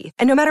foodie.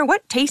 And no matter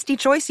what tasty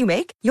choice you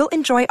make, you'll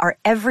enjoy our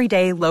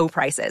everyday low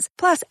prices,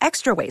 plus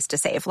extra ways to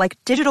save, like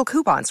digital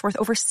coupons worth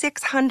over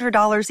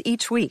 $600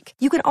 each week.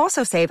 You can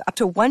also save up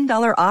to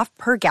 $1 off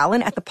per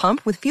gallon at the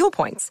pump with fuel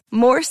points.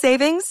 More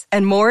savings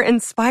and more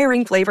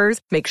inspiring flavors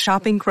make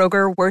shopping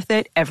Kroger worth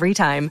it every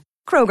time.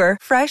 Kroger,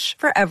 fresh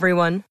for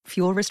everyone.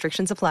 Fuel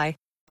restrictions apply.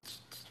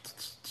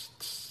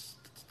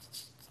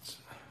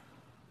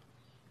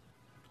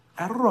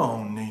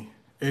 Aroni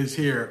is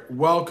here.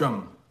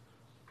 Welcome.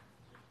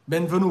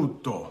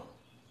 Benvenuto.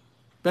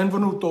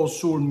 Benvenuto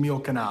sul mio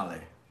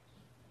canale.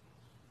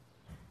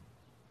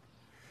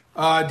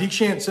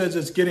 Dikshant says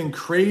it's getting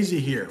crazy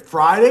here.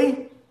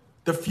 Friday,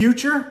 the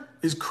future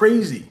is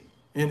crazy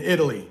in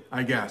Italy,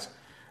 I guess.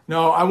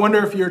 No, I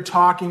wonder if you're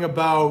talking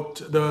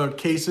about the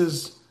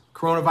cases,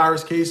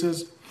 coronavirus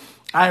cases.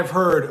 I have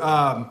heard.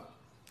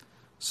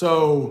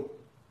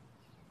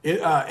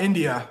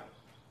 India,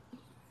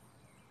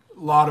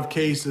 a lot of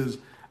cases.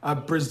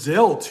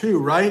 Brazil too,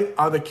 right?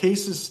 Are the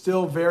cases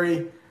still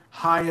very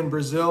high in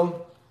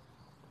Brazil?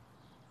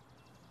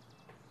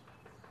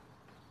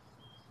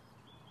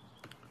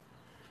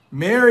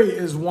 Mary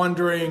is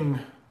wondering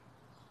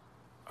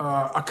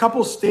a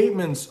couple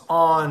statements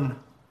on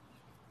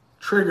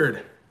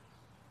triggered.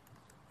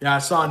 Yeah, I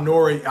saw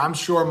Nori. I'm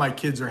sure my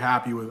kids are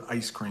happy with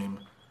ice cream.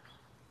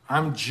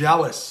 I'm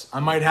jealous. I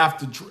might have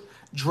to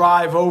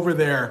drive over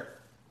there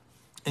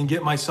and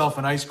get myself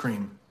an ice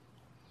cream.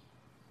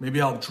 Maybe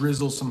I'll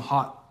drizzle some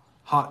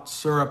hot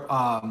syrup,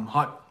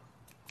 hot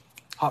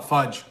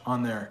fudge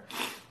on there.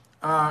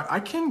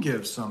 I can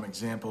give some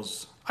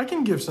examples.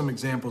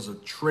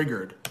 Of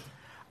triggered.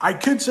 I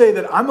could say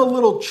that I'm a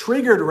little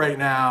triggered right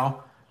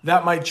now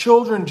that my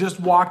children just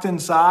walked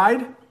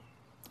inside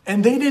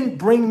and they didn't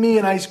bring me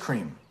an ice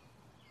cream.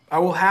 I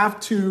will have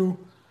to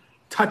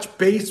touch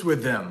base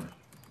with them.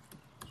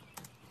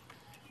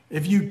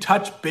 If you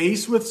touch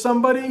base with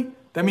somebody,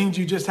 that means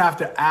you just have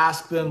to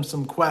ask them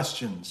some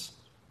questions.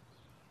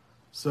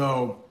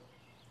 So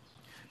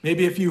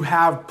maybe if you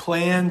have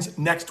plans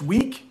next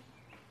week,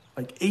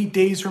 like 8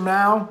 days from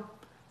now,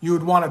 you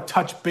would want to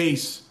touch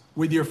base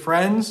with your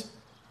friends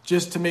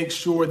just to make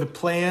sure the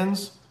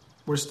plans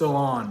were still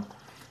on.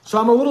 So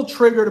I'm a little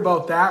triggered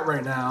about that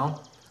right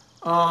now.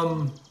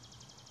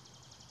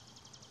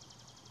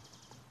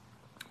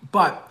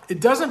 But it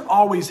doesn't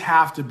always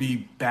have to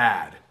be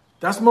bad.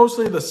 That's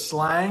mostly the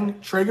slang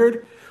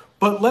triggered.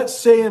 But let's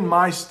say in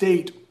my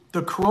state,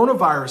 the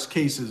coronavirus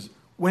cases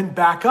went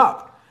back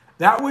up.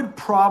 That would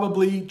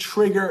probably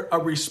trigger a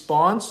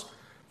response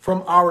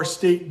from our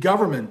state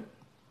government.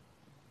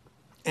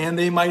 And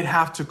they might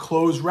have to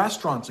close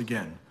restaurants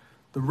again.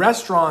 The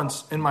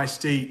restaurants in my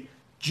state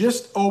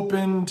just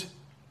opened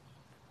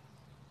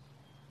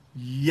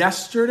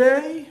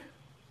yesterday,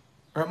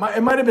 or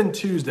it might have been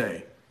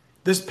Tuesday.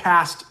 This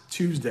past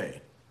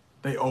Tuesday,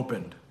 they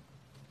opened.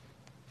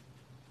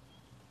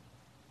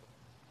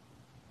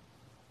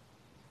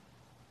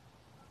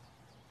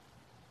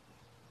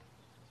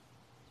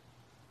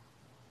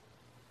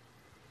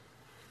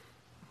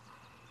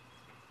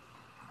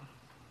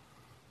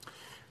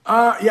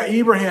 Yeah,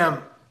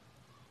 Ibrahim.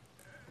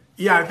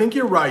 Yeah, I think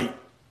you're right.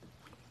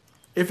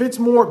 If it's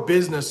more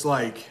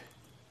business-like,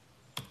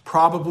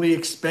 probably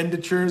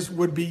expenditures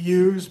would be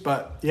used,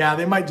 but yeah,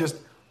 they might just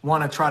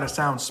want to try to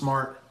sound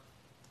smart.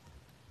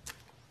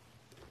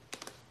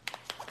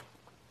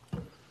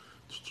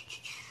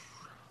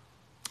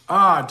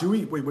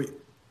 Wait.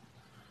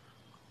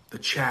 The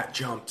chat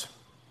jumped.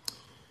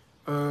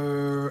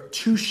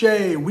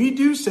 Touche. We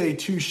do say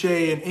touche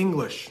in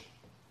English.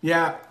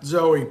 Yeah,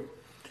 Zoe.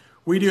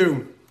 We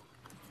do.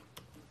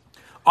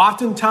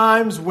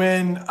 Oftentimes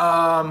when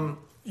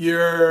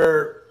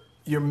you're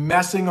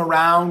messing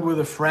around with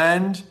a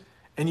friend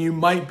and you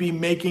might be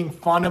making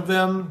fun of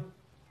them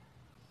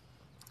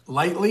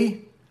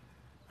lightly.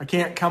 I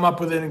can't come up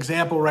with an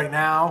example right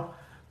now,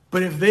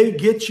 but if they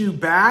get you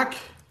back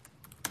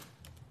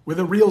with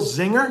a real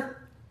zinger,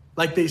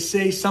 like they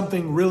say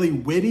something really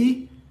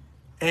witty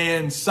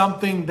and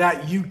something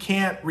that you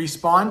can't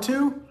respond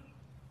to,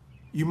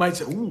 you might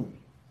say, ooh,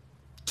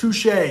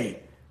 touche,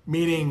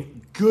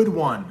 meaning good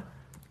one,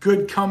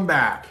 good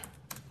comeback.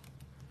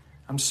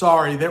 I'm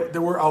sorry,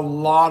 there were a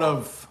lot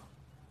of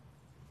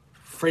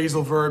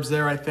phrasal verbs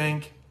there, I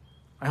think.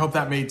 I hope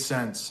that made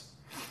sense.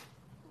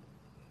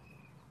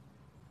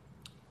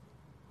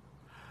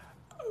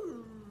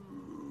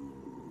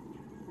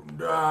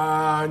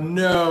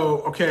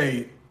 No.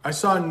 Okay. I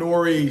saw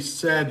Nori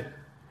said,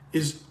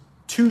 is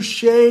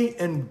touche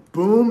and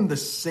boom the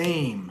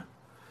same?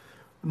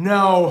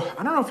 No.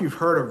 I don't know if you've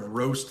heard of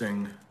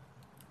roasting.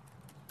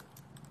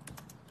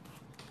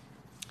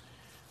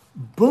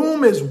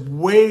 Boom is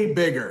way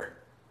bigger.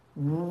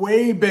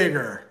 Way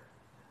bigger.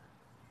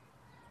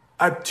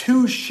 A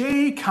touche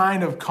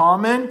kind of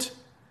comment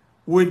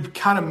would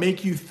kind of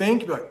make you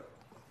think, like,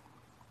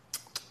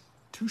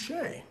 touche.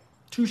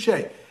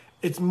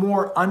 It's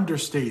more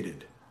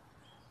understated.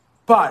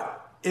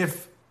 But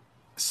if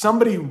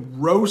somebody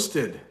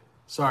roasted,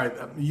 sorry,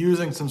 I'm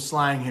using some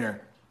slang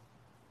here.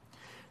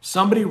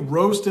 Somebody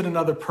roasted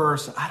another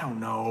person, I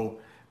don't know,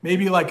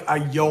 maybe like a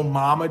yo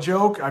mama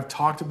joke. I've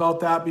talked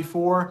about that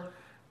before.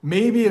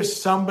 Maybe if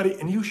somebody,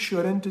 and you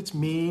shouldn't, it's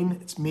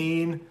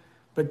mean,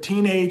 but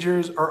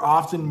teenagers are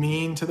often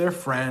mean to their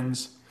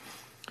friends.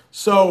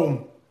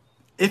 So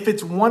if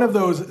it's one of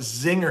those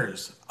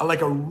zingers,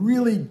 like a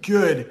really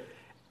good,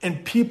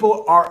 and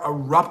people are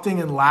erupting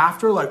in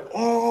laughter, like,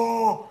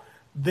 oh,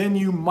 then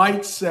you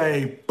might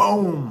say,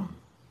 boom.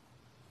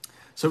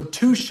 So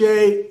touche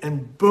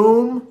and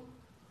boom,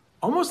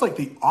 almost like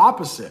the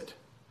opposite.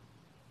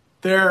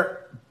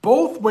 They're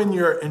both when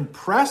you're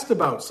impressed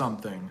about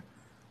something.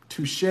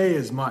 Touche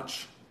is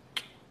much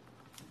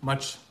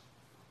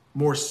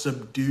more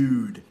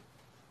subdued.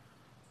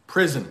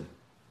 Prison.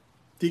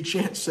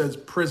 Deekshant says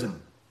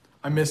prison.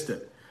 I missed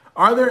it.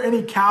 Are there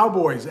any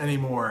cowboys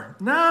anymore?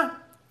 Nah.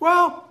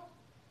 Well,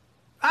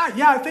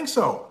 yeah, I think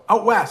so.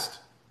 Out west.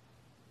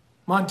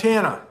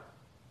 Montana.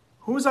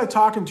 Who was I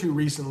talking to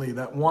recently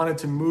that wanted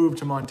to move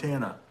to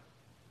Montana?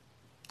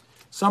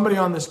 Somebody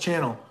on this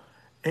channel.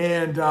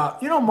 And,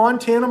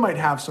 Montana might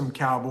have some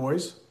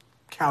cowboys,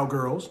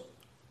 cowgirls.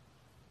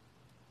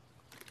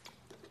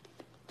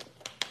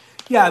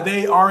 Yeah,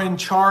 they are in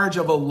charge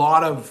of a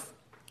lot of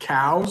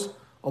cows,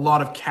 a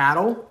lot of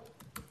cattle.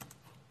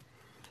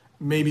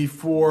 Maybe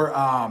for,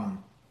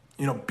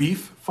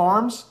 beef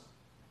farms.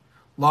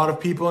 A lot of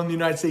people in the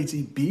United States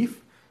eat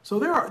beef. So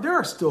there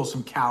are still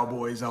some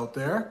cowboys out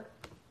there.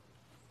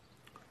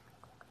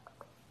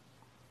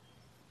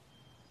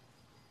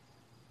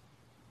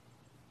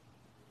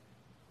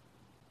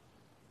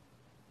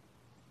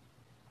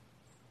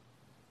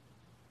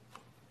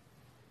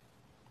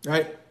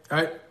 Right.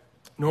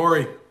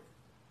 Nori.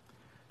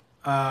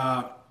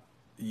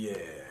 Yeah.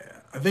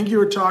 I think you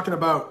were talking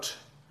about,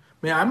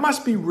 man, I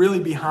must be really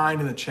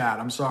behind in the chat.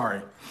 I'm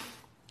sorry.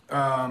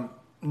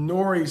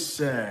 Nori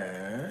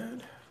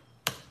said,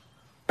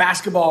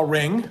 basketball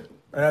ring.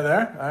 Right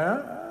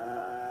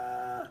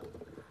there.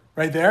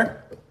 Right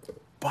there.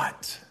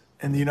 But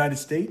in the United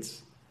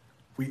States,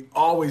 we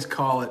always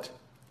call it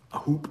a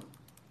hoop.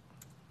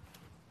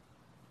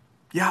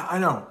 Yeah, I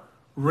know.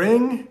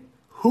 Ring,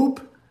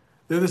 hoop,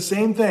 they're the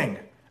same thing.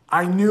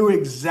 I knew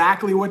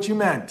exactly what you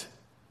meant.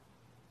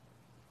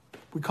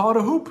 We call it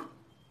a hoop.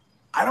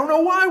 I don't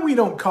know why we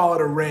don't call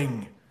it a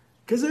ring,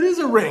 because it is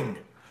a ring.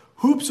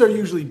 Hoops are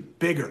usually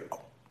bigger.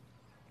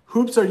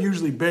 Hoops are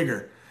usually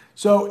bigger.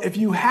 So if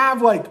you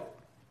have like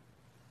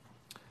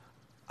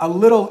a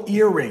little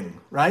earring,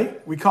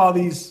 right? We call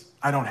these,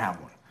 I don't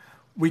have one.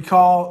 We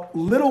call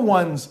little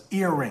ones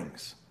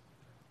earrings.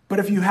 But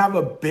if you have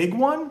a big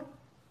one,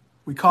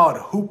 we call it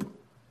a hoop.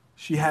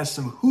 She has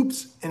some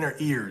hoops in her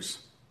ears.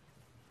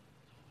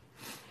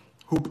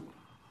 Hoop.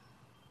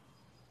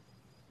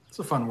 It's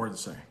a fun word to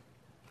say.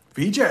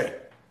 VJ,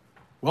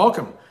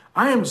 welcome.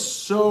 I am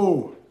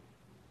so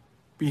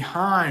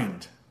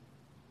behind.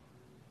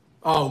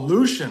 Oh,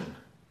 Lucian.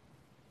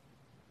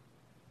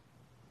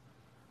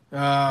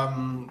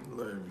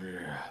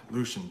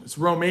 Lucian. It's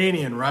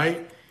Romanian,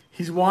 right?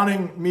 He's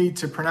wanting me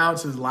to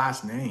pronounce his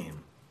last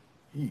name.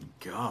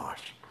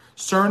 Gosh.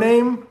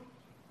 Surname?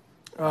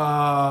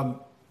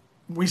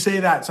 We say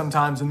that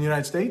sometimes in the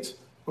United States,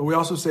 but we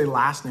also say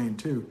last name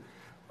too.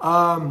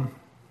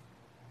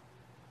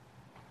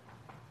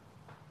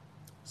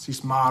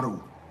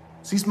 Cismaru.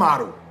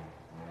 Cismaru.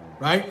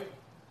 Right?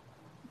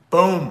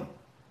 Boom.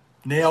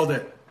 Nailed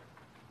it.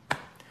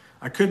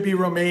 I could be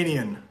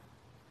Romanian.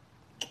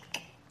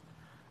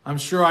 I'm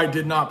sure I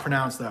did not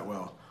pronounce that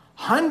well.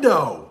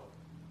 Hundo.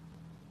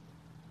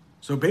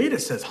 Zobaida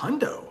says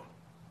hundo.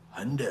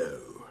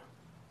 Hundo.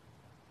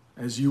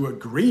 As you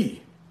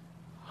agree.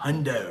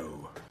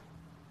 Hundo.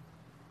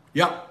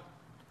 Yep.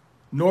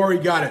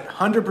 Nori got it.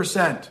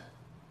 100%.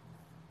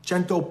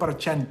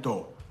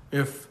 100%.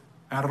 If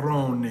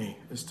Aroni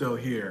is still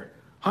here.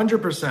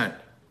 100%.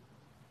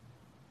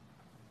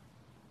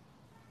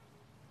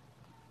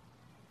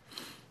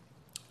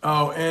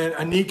 Oh, and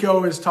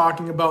Aniko is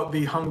talking about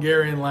the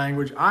Hungarian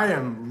language. I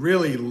am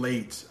really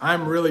late.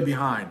 I'm really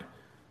behind.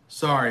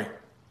 Sorry.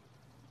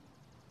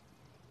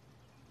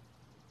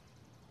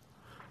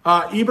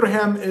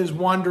 Ibrahim is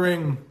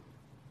wondering,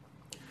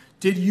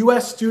 did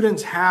U.S.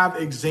 students have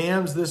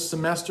exams this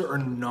semester or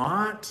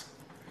not?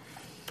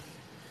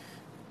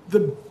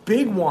 The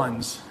big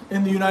ones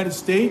in the United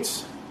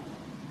States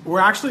were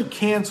actually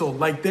canceled.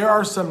 Like there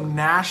are some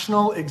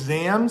national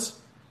exams.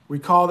 We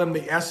call them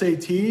the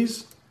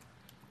SATs.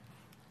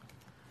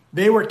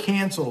 They were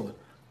canceled.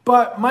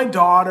 But my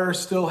daughter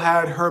still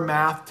had her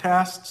math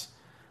tests.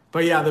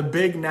 But yeah, the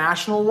big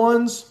national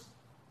ones,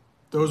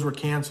 those were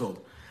canceled.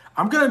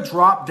 I'm going to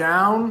drop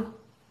down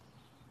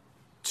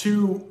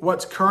to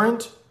what's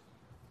current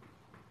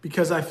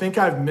because I think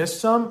I've missed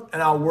some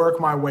and I'll work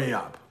my way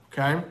up,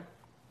 okay?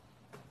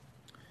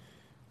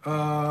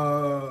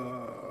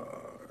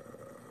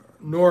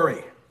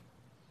 Nori,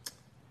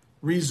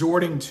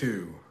 resorting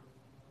to.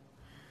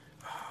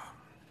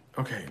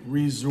 Okay,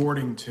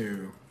 resorting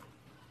to.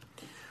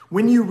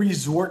 When you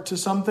resort to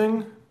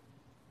something,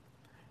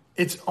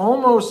 it's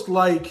almost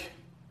like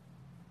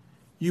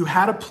you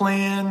had a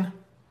plan,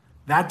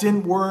 that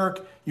didn't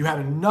work. You had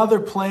another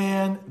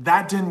plan,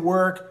 that didn't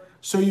work.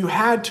 So you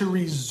had to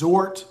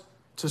resort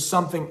to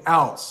something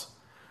else.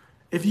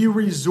 If you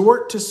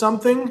resort to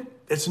something,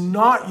 it's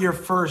not your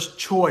first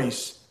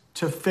choice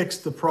to fix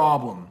the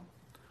problem.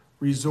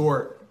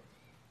 Resort.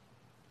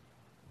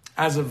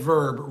 As a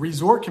verb.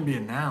 Resort can be a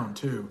noun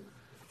too.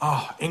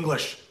 Oh,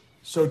 English.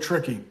 So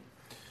tricky.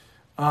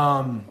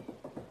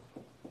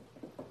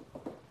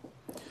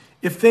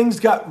 If things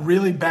got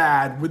really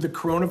bad with the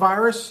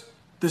coronavirus,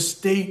 the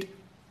state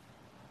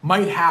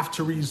might have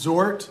to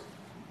resort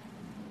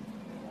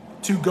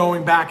to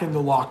going back into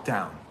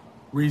lockdown.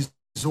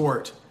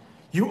 Resort.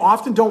 You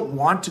often don't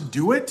want to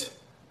do it,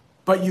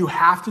 but you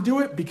have to do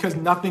it because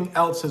nothing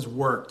else has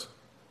worked.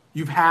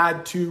 You've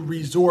had to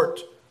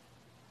resort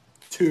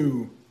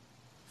to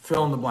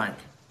fill in the blank.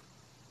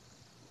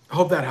 I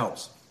hope that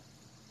helps.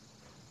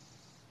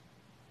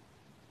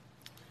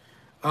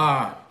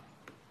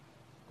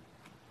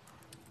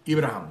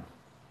 Ibrahim.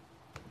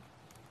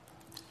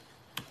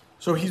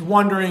 So he's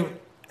wondering,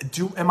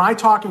 am I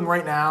talking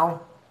right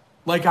now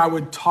like I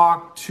would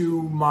talk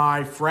to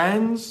my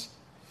friends?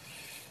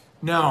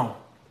 No.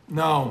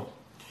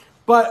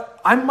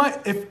 But I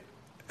might, if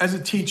as a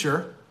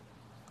teacher,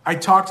 I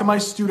talk to my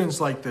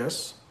students like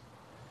this.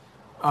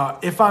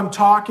 If I'm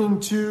talking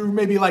to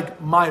maybe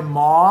like my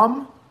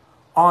mom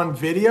on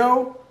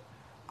video,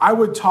 I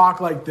would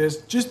talk like this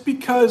just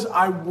because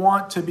I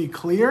want to be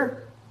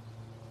clear.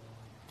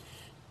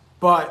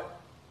 But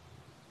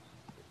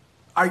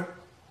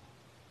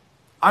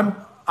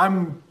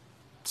I'm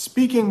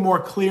speaking more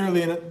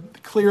clearly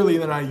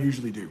than I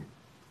usually do.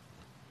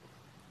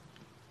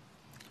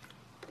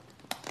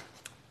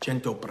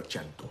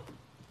 100%.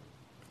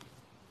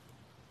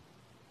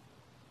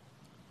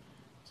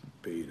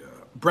 Zabeda.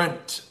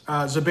 Brent,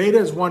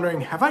 Zabeda is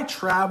wondering, have I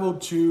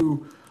traveled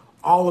to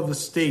all of the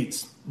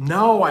states?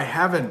 No, I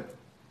haven't.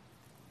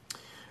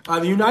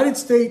 The United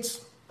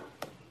States,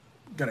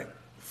 gotta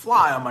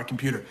fly on my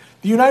computer.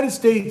 The United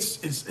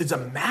States is a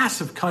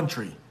massive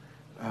country.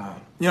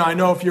 I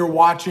know if you're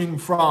watching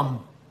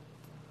from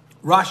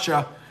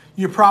Russia,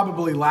 you're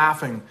probably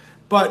laughing.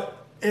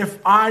 But if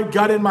I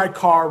got in my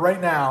car right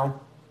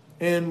now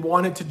and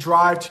wanted to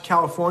drive to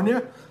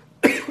California,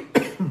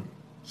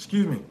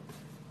 excuse me,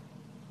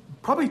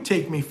 probably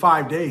take me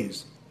 5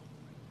 days.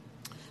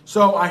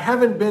 So I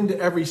haven't been to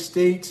every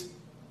state.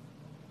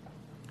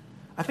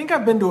 I think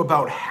I've been to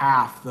about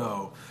half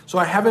though. So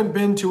I haven't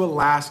been to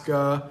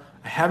Alaska.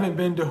 I haven't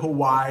been to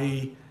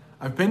Hawaii.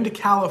 I've been to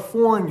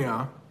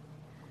California.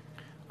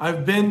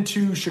 I've been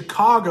to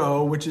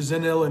Chicago, which is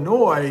in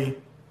Illinois.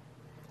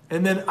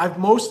 And then I've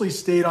mostly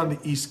stayed on the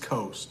East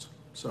Coast.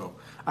 So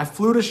I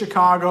flew to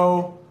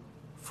Chicago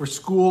for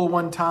school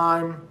one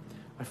time.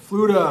 I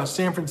flew to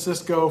San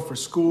Francisco for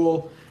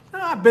school.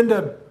 I've been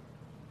to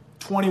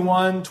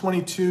 21,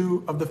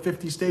 22 of the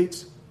 50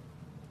 states.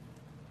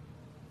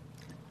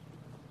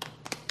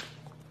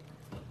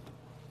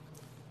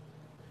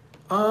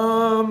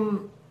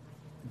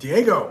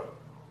 Diego,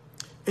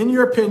 in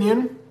your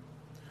opinion,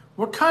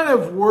 what kind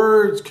of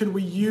words could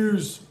we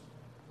use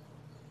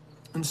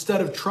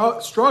instead of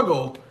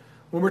struggle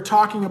when we're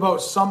talking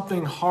about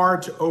something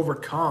hard to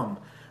overcome?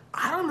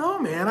 I don't know,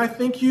 man. I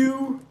think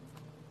you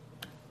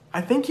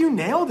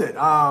nailed it.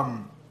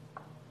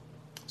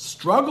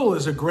 Struggle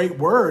is a great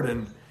word,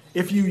 and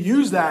if you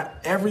use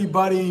that,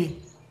 everybody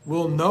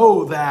will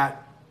know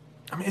that.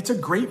 I mean, it's a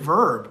great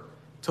verb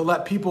to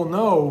let people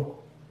know.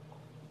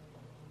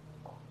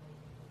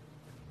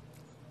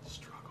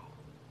 Struggle.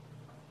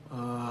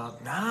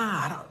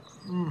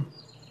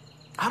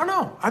 I don't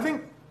know. I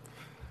think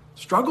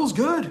struggle's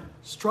good.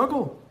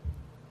 Struggle.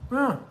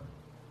 Yeah.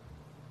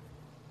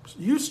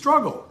 You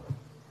struggle.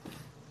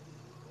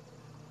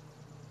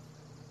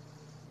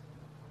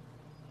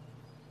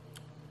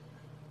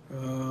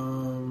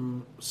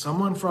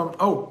 Someone from,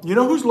 you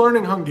know who's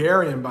learning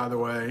Hungarian, by the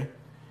way,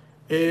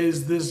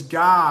 is this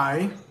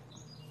guy.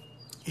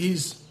 He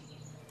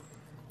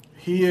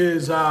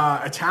is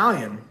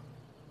Italian.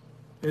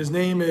 His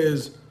name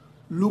is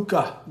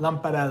Luca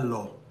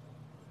Lamparello.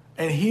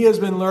 And he has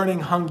been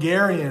learning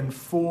Hungarian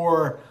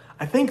for,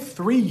 I think,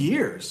 3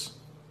 years.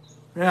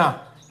 Yeah,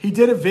 he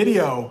did a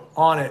video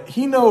on it.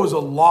 He knows a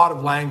lot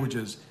of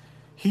languages.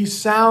 He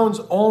sounds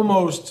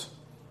almost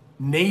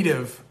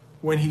native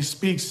when he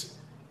speaks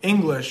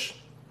English.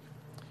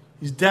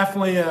 He's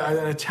definitely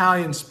an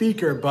Italian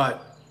speaker,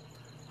 but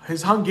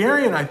his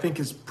Hungarian, I think,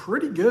 is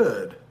pretty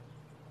good.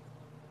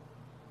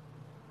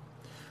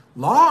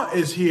 Law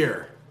is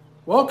here.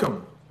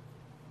 Welcome.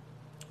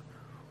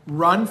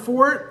 Run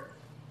for it.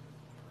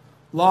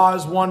 Law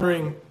is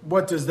wondering,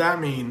 what does that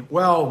mean?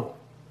 Well,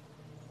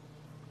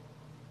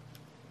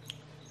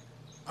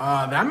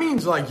 that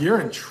means like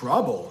you're in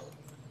trouble.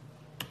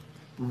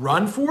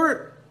 Run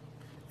for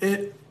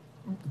it.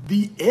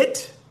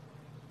 It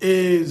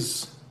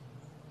is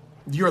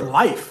your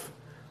life.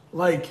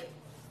 Like,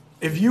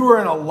 if you were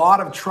in a lot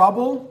of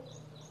trouble,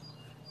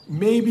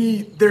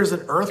 maybe there's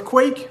an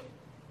earthquake.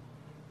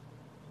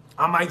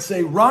 I might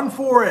say run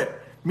for it,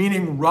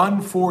 meaning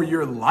run for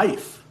your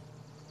life.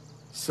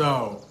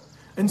 So,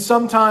 and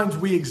sometimes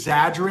we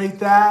exaggerate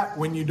that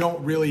when you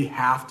don't really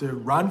have to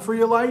run for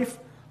your life.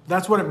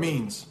 That's what it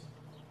means.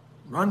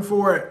 Run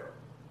for it.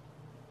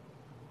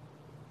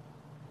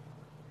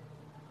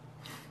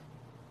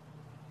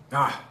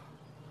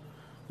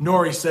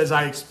 Nori says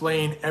I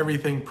explain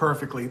everything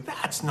perfectly.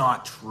 That's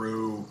not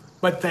true.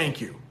 But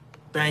thank you.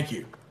 Thank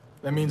you.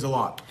 That means a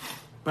lot.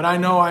 But I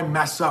know I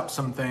mess up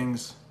some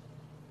things.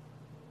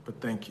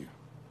 But thank you.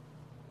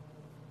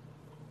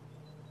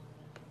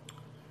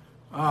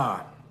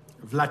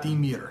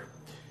 Vladimir.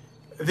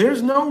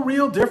 There's no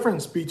real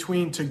difference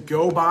between to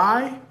go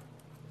by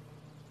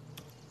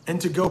and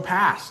to go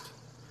past.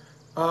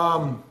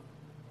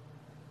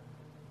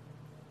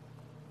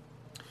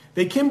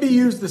 They can be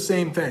used the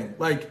same thing.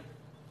 Like,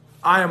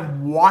 I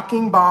am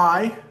walking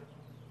by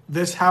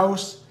this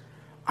house.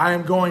 I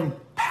am going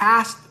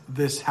past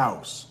this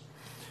house.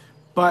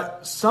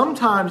 But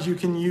sometimes you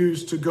can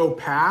use to go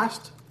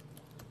past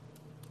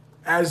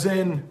as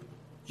in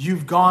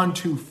you've gone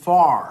too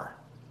far.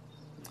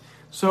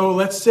 So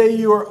let's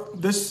say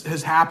this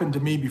has happened to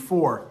me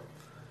before.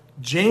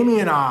 Jamie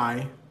and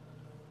I,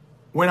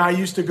 when I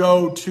used to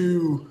go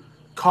to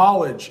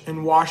college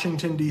in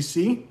Washington,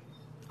 D.C.,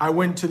 I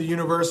went to the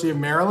University of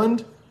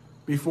Maryland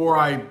before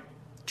I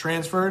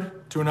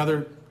transferred to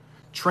another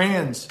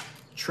trans.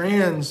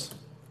 Trans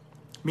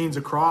means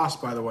across,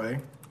 by the way.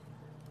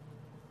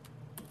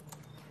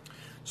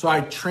 So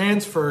I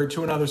transferred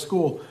to another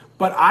school,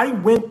 but I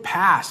went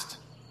past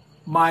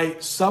my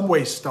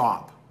subway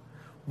stop.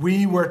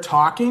 We were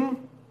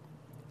talking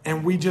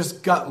and we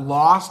just got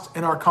lost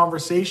in our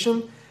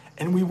conversation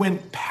and we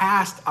went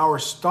past our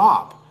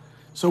stop.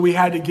 So we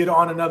had to get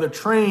on another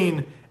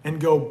train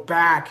and go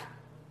back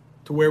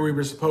to where we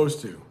were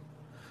supposed to.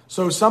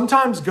 So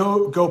sometimes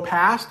go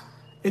past,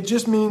 it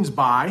just means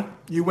by.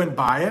 You went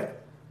by it.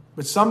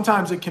 But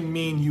sometimes it can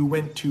mean you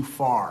went too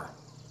far.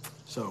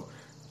 So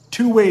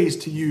 2 ways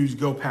to use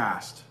go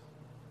past.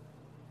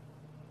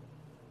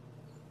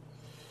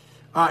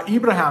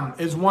 Ibrahim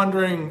is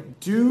wondering,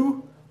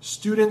 do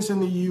students in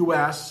the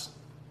U.S.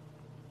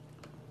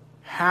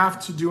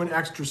 have to do an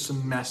extra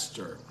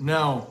semester.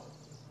 No.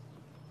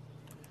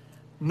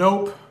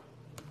 Nope.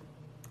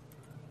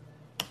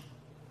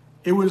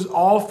 It was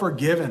all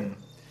forgiven.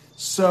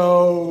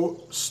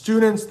 So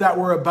students that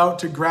were about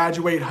to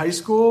graduate high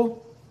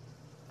school,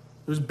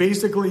 it was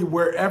basically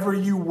wherever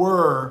you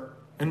were.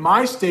 In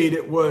my state,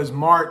 it was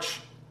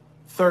March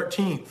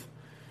 13th.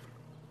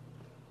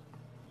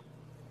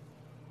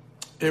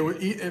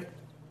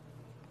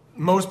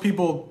 Most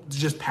people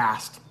just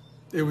passed.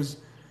 It was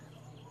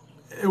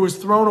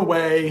thrown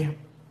away,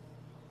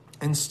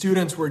 and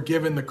students were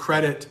given the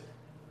credit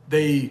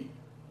they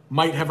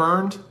might have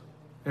earned,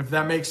 if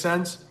that makes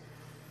sense.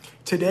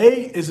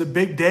 Today is a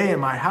big day in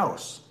my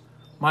house.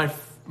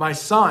 My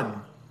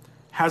son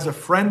has a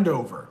friend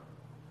over.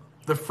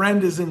 The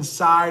friend is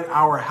inside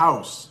our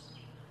house.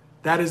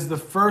 That is the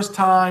first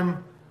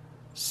time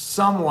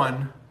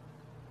someone,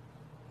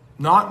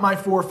 not my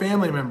 4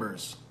 family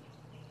members,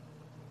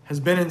 has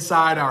been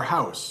inside our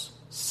house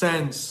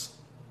since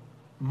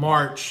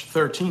March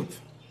 13th.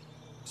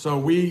 So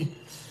we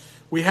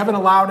haven't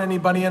allowed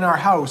anybody in our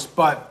house,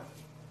 but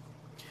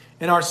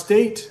in our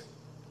state,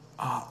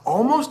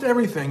 almost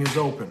everything is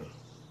open.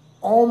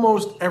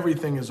 Almost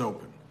everything is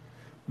open.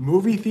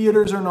 Movie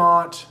theaters are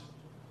not.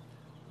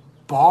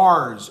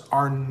 Bars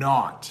are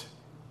not.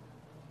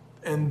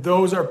 And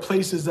those are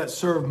places that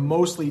serve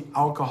mostly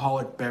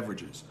alcoholic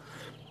beverages.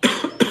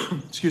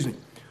 Excuse me.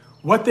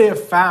 What they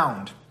have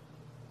found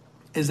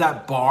is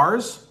that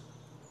bars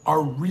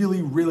are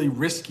really, really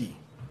risky.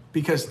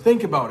 Because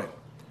think about it.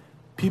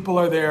 People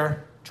are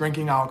there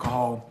drinking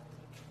alcohol.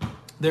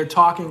 They're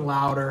talking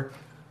louder.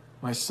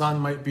 My son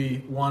might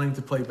be wanting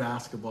to play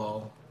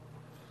basketball.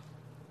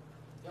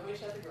 You want me to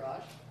shut the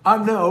garage?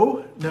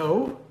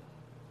 No.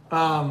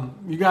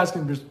 You guys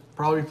can just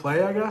probably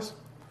play, I guess.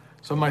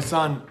 So my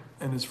son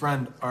and his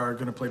friend are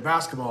going to play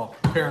basketball,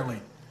 apparently.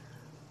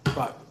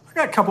 But I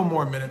got a couple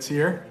more minutes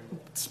here.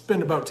 It's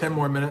been about 10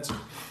 more minutes.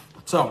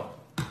 So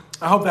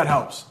I hope that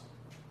helps.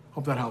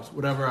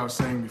 Whatever I was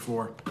saying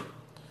before.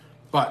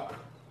 But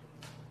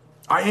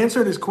I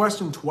answered his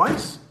question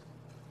twice.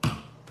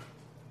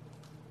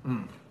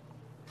 All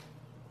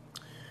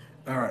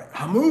right.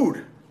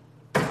 Hamoud,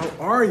 how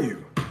are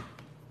you?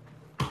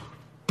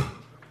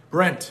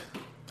 Brent,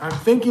 I'm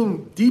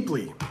thinking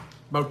deeply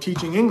about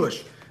teaching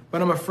English,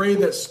 but I'm afraid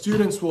that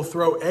students will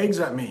throw eggs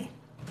at me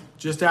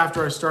just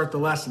after I start the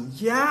lesson.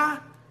 Yeah,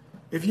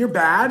 if you're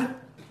bad,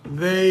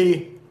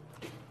 they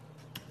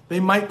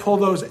might pull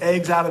those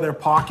eggs out of their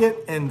pocket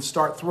and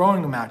start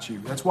throwing them at you.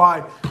 That's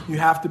why you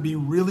have to be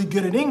really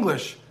good at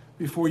English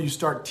before you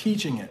start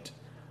teaching it.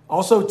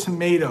 Also,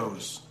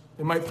 tomatoes.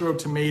 They might throw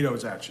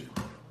tomatoes at you.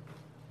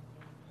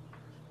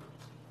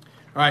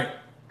 All right,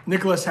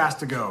 Nicholas has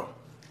to go.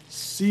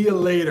 See you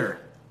later.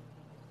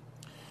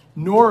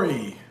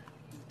 Nori.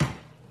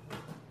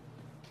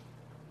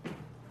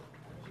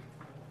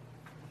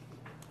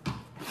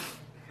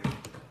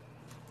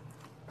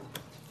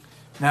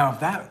 Now, if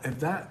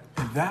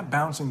that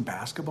bouncing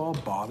basketball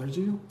bothers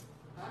you,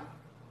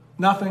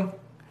 nothing.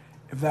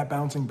 If that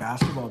bouncing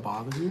basketball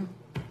bothers you,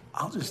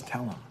 I'll just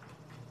tell him.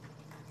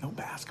 No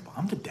basketball.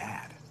 I'm the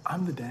dad.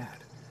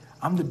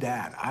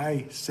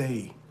 I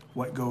say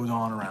what goes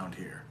on around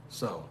here.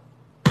 So,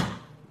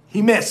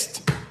 he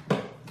missed.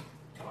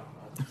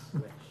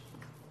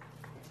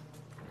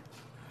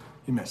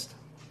 He missed.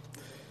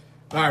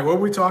 All right, what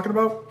were we talking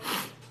about?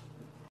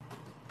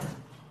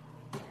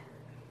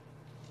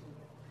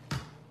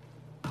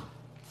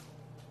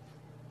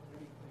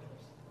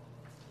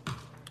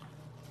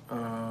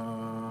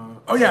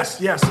 Yes.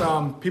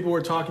 People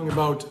were talking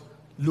about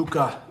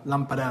Luca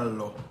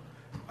Lamparello.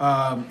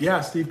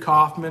 Steve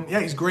Kaufman.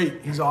 Yeah, he's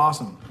great. He's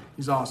awesome.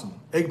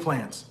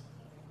 Eggplants.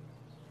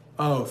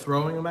 Oh,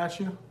 throwing them at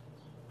you?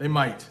 They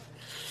might.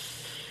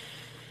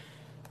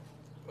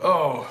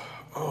 Oh,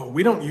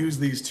 we don't use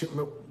these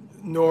too.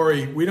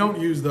 Nori, we don't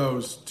use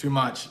those too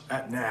much.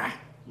 Nah.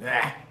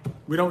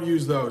 We don't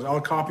use those.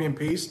 I'll copy and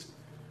paste.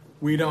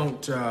 We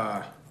don't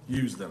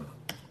use them.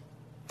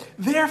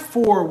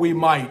 Therefore, we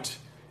might,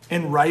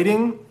 in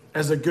writing,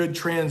 as a good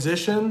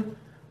transition,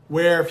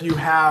 where if you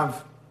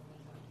have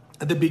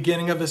at the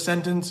beginning of the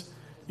sentence,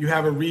 you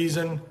have a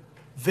reason.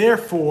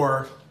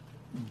 Therefore,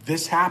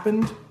 this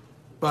happened.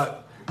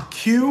 But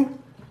Q,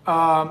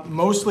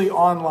 mostly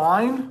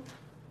online.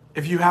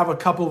 If you have a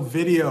couple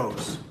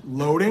videos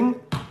loading,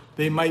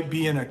 they might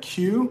be in a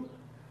queue.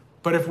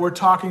 But if we're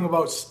talking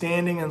about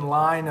standing in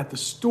line at the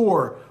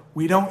store,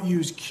 we don't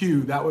use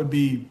queue. That would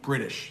be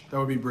British.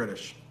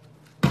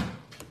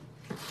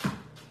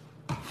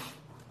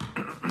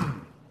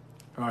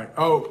 All right.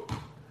 Oh,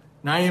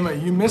 Naima,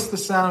 you missed the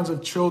sounds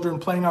of children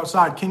playing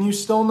outside. Can you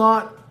still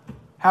not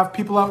have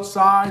people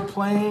outside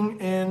playing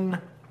in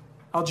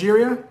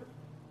Algeria?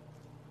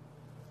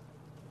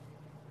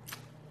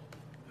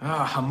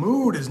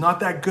 Hamoud is not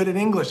that good at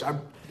English.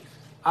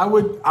 I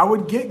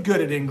would get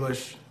good at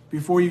English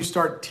before you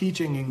start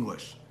teaching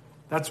English.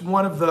 That's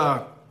one of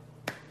the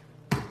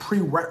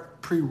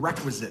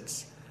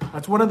prerequisites.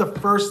 That's one of the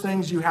first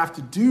things you have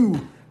to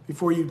do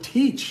before you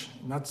teach.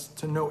 And that's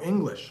to know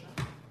English.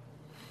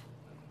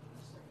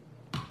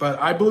 But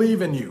I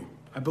believe in you.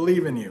 I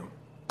believe in you.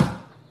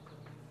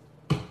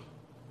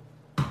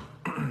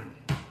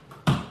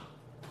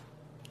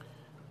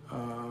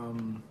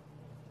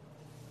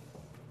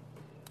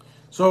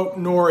 So,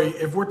 Nori,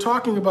 if we're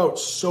talking about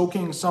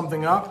soaking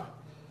something up,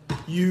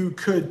 you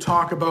could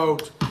talk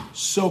about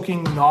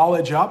soaking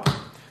knowledge up.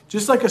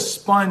 Just like a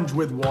sponge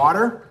with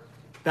water,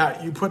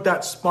 that you put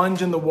that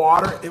sponge in the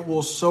water, it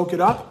will soak it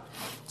up.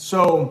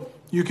 So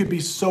you could be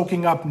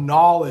soaking up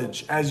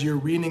knowledge as you're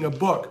reading a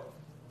book.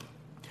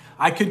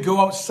 I could go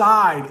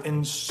outside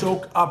and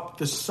soak up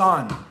the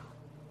sun.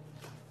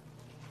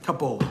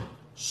 Couple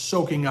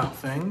soaking up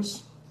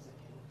things.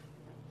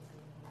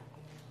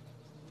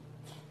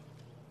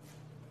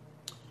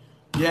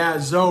 Yeah,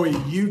 Zoe,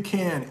 you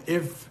can.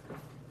 If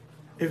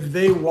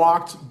they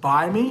walked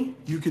by me,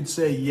 you could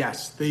say,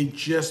 yes, they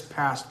just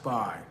passed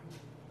by.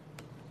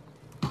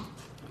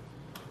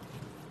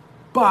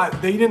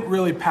 But they didn't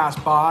really pass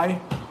by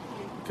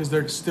because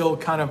they're still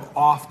kind of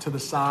off to the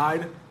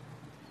side.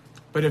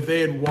 But if they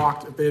had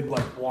walked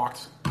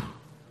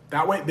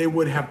that way, they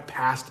would have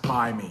passed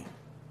by me.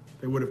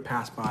 They would have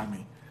passed by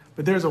me.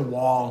 But there's a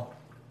wall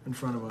in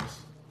front of us.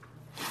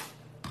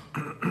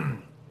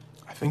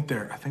 I think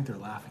they're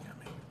laughing at me.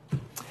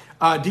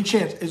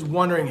 D-Chance is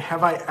wondering,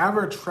 have I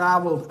ever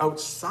traveled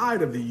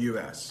outside of the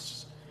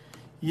U.S.?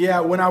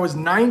 Yeah, when I was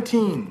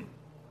 19.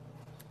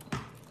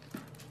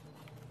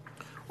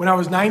 When I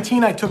was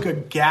 19, I took a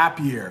gap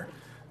year.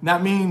 And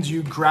that means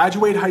you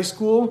graduate high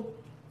school,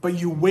 but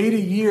you wait a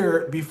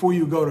year before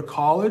you go to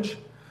college.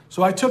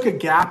 So I took a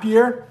gap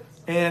year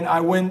and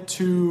I went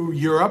to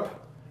Europe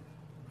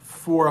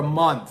for a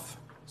month.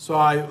 So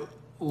I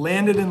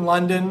landed in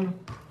London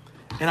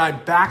and I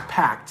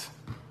backpacked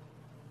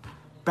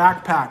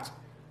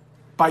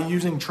by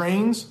using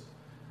trains.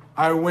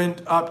 I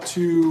went up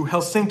to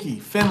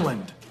Helsinki,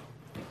 Finland.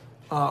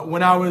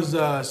 When I was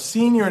a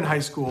senior in high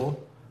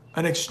school,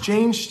 an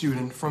exchange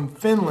student from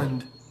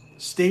Finland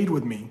stayed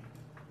with me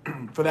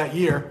for that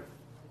year.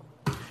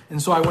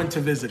 And so I went to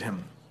visit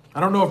him. I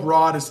don't know if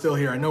Rod is still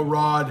here. I know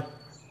Rod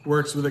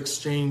works with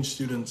exchange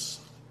students.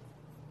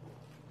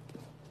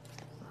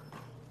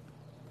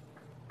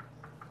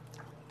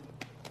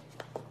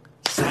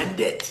 Send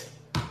it.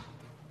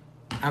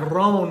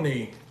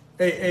 Aroni.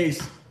 Hey,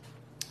 Ace.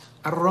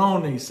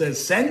 Aroni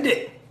says, send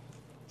it.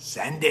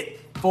 Send it.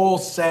 Full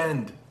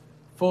send.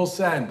 Full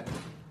send.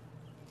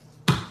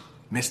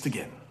 Missed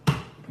again.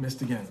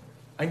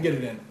 I can get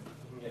it in.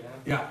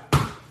 Yeah.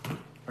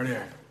 Right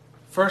here.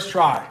 First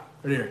try.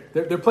 Right here.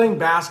 They're playing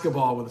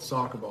basketball with a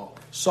soccer ball.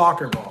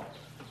 Soccer ball.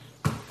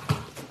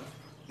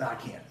 No, I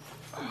can't.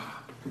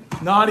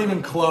 Not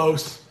even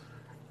close.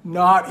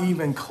 Not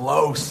even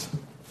close.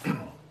 All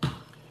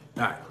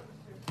right.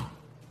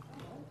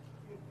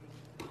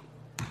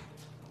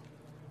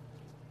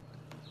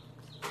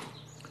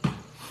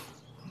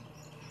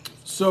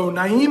 So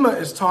Naima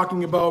is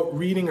talking about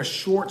reading a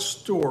short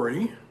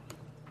story.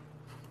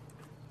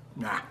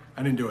 Nah,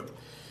 I didn't do it.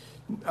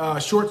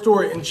 Short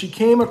story, and she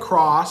came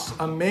across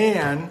a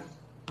man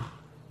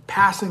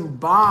passing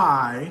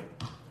by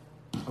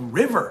a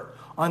river.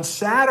 On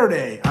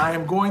Saturday, I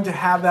am going to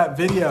have that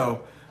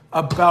video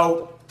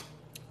about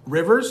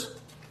rivers,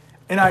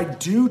 and I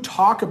do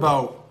talk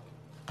about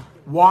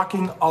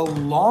walking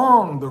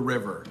along the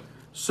river.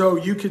 So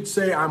you could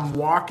say I'm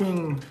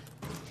walking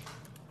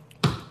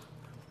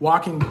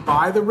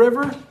by the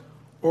river,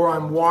 or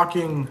I'm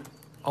walking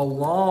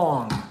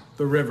along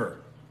the river.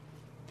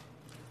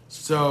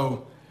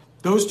 So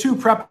those two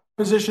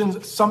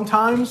prepositions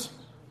sometimes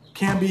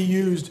can be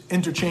used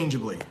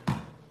interchangeably.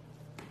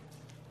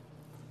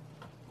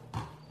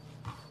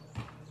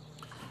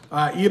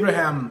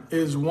 Ibrahim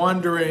is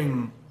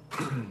wondering,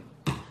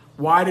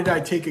 why did I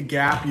take a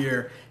gap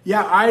year?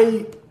 Yeah,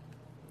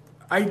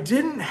 I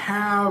didn't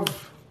have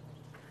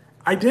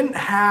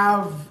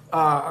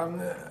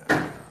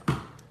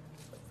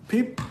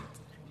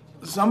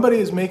somebody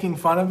is making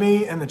fun of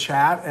me in the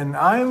chat, and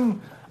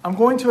I'm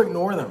going to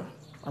ignore them.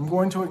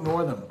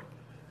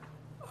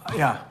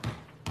 Yeah,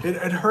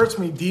 it hurts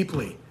me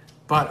deeply,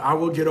 but I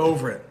will get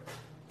over it.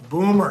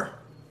 Boomer.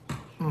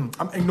 I'm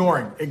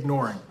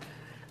ignoring.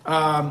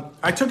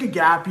 I took a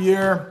gap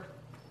year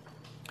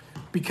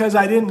because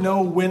I didn't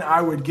know when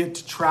I would get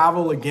to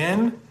travel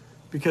again,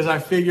 because I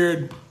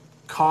figured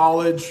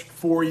college,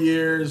 4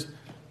 years,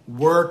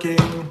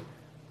 working,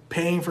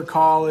 paying for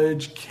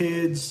college,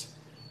 kids,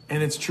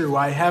 and it's true.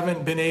 I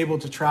haven't been able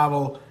to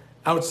travel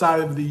outside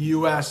of the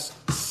U.S.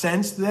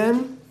 since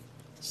then.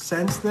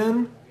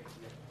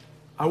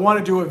 I want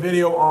to do a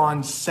video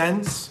on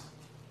since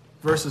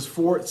versus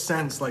for,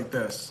 since like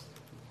this.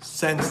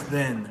 Since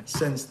then.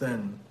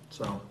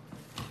 So,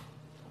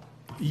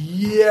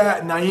 yeah,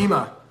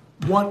 Naima,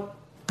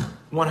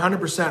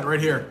 100% right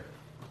here.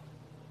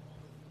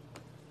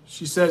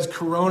 She says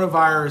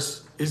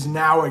coronavirus is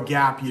now a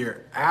gap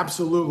year.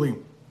 Absolutely.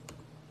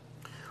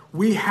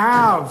 We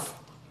have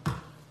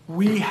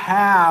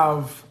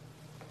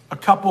a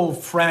couple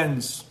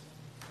friends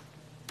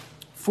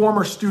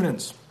former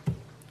students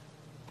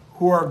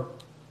who are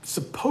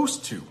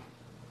supposed to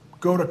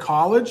go to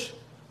college,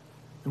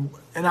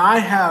 and I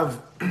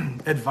have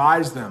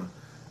advised them,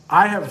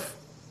 I have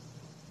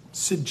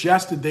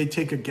suggested they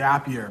take a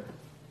gap year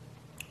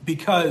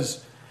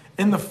because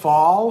in the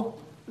fall,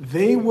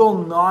 they will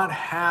not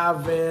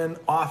have an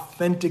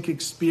authentic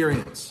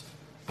experience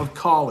of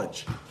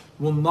college.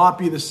 Will not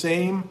be the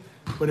same,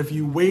 but if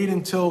you wait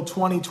until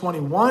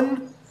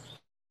 2021,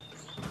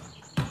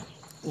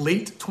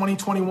 late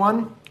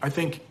 2021, I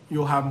think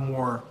you'll have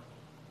more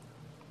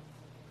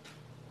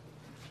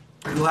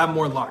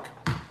luck.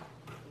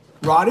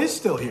 Rod is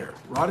still here.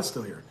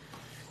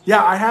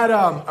 Yeah, I had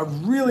a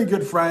really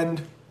good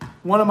friend.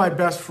 One of my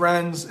best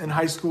friends in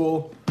high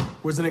school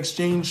was an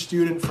exchange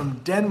student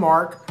from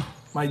Denmark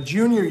my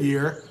junior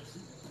year.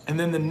 And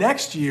then the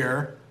next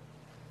year,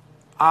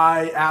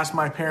 I asked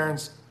my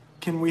parents,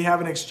 can we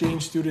have an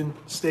exchange student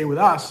stay with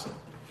us?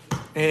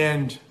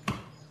 And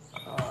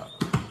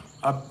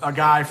a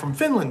guy from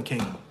Finland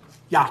came,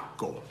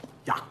 Jaakko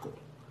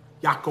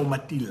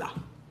Mattila.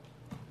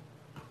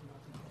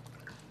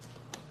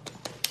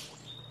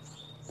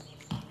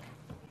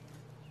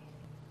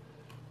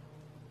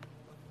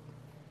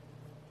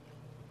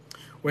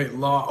 Wait,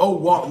 law. Oh,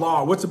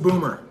 law. What's a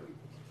boomer?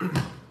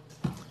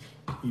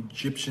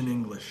 Egyptian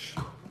English.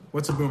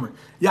 What's a boomer?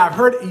 Yeah, I've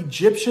heard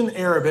Egyptian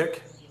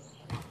Arabic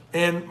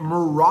and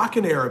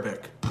Moroccan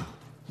Arabic.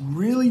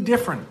 Really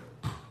different.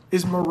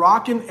 Is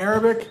Moroccan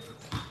Arabic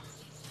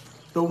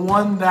the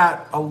one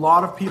that a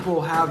lot of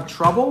people have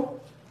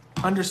trouble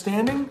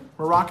understanding?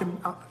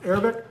 Moroccan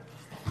Arabic?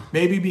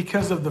 Maybe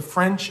because of the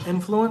French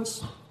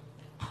influence?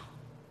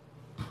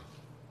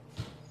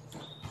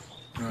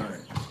 All right.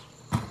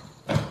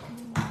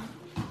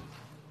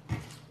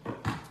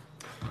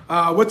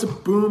 What's a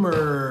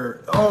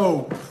boomer?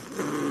 Oh,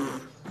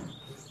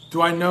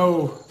 do I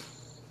know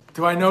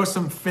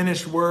some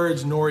Finnish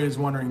words? Nori is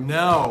wondering.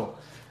 No,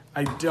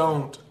 I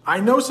don't. I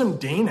know some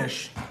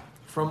Danish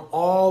from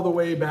all the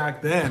way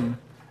back then.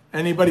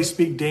 Anybody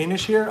speak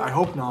Danish here? I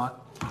hope not.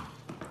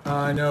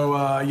 I know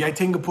jeg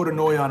tænker på det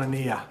når jeg er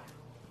nia.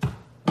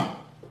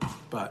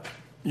 But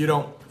you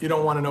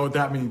don't want to know what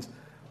that means.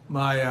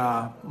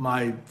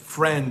 My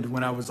friend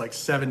when I was like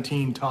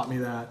 17 taught me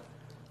that.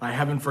 I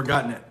haven't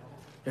forgotten it.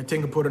 Jeg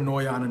tænker på det når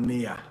jeg er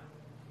nia.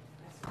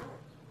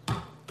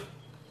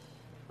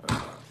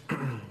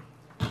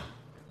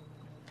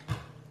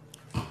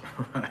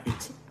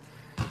 Right.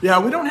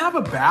 Yeah, we don't have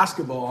a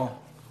basketball.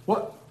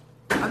 What?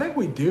 I think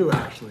we do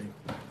actually.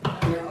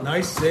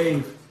 Nice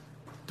save.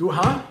 They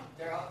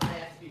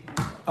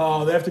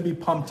have to be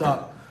pumped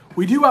up.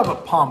 We do have a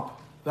pump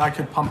that I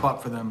could pump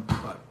up for them,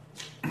 but.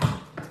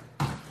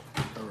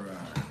 All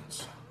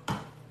right.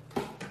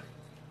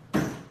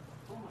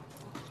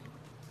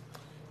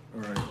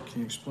 All right. Can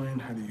you explain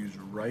how to use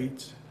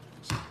right?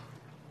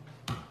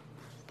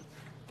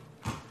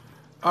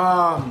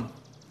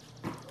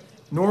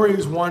 Nori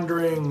is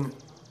wondering.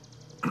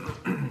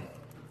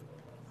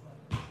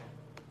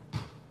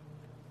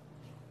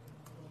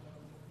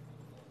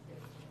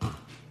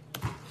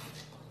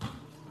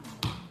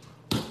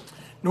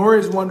 Nori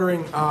is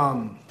wondering,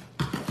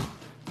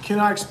 can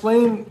I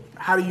explain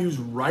how to use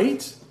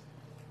right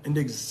and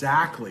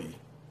exactly?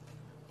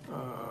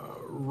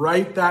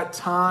 Right that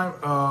time?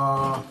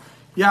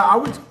 Yeah, I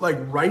would like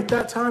right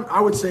that time.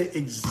 I would say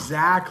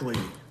exactly.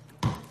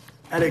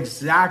 At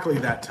exactly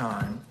that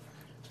time.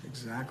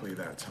 Exactly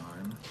that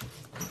time.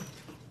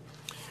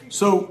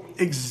 So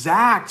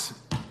exact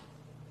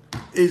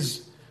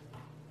is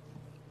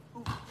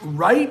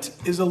right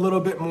is a little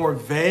bit more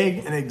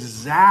vague, and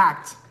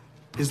exact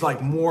is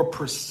like more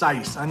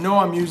precise. I know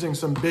I'm using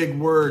some big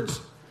words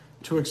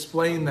to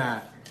explain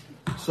that.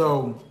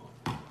 So,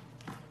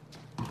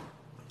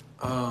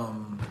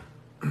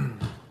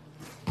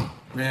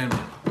 man,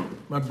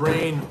 my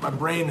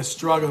brain is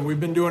struggling.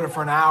 We've been doing it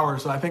for an hour,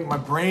 so I think my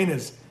brain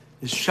is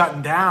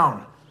shutting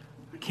down.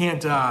 I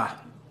can't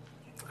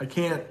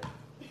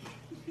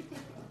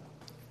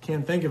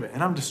think of it,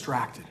 and I'm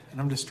distracted.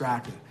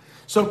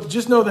 So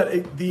just know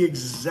that the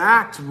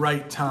exact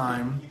right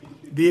time,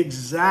 the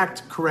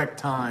exact correct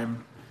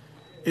time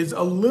is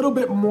a little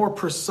bit more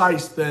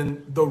precise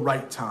than the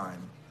right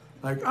time.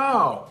 Like,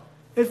 oh,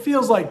 it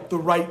feels like the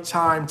right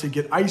time to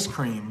get ice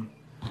cream.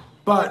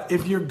 But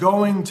if you're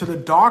going to the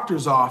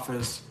doctor's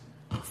office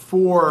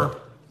for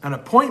an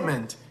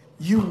appointment,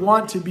 you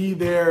want to be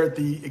there at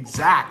the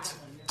exact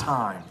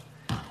time.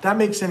 If that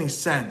makes any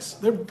sense.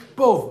 They're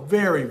both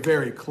very,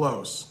 very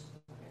close.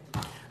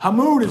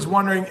 Hamoud is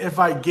wondering if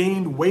I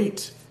gained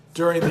weight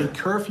during the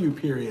curfew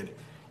period.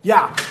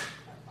 Yeah,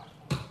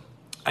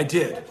 I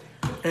did.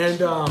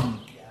 And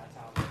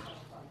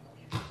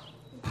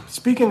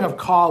speaking of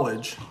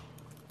college,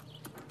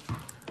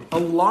 a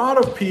lot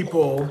of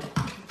people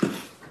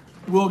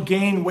will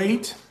gain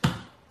weight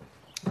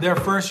their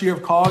first year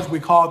of college. We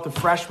call it the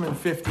freshman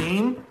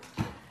 15.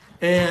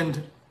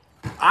 And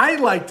I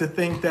like to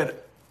think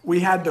that we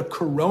had the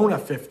Corona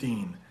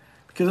 15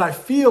 because I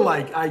feel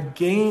like I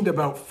gained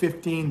about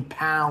 15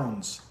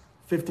 pounds.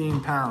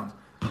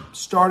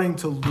 starting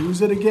to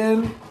lose it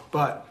again,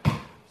 but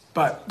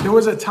there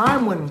was a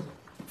time when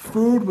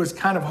food was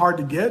kind of hard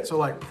to get. So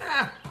like,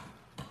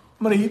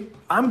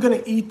 I'm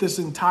gonna eat this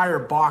entire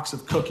box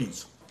of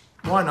cookies.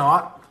 Why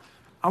not?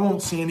 I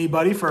won't see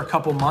anybody for a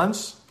couple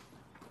months.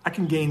 I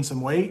can gain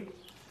some weight.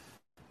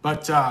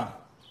 But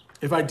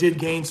if I did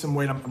gain some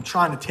weight, I'm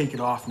trying to take it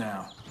off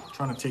now. I'm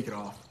trying to take it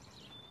off.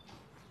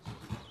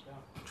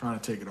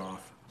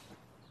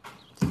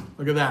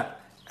 Look at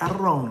that.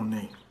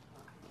 Arroni.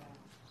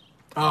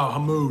 Oh,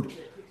 Hamoud.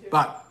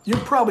 But you're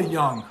probably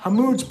young.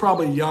 Hamoud's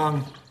probably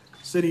young.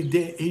 Said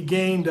he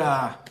gained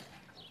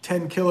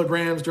 10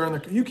 kilograms during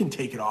the... You can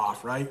take it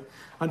off, right?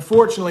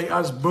 Unfortunately,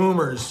 us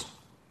boomers,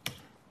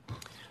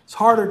 it's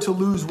harder to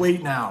lose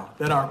weight now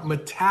that our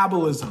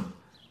metabolism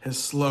has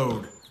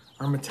slowed.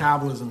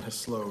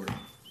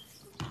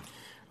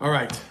 All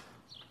right.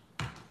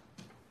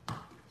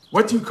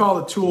 What do you call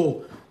the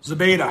tool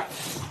Zubaydah?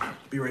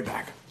 Be right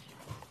back.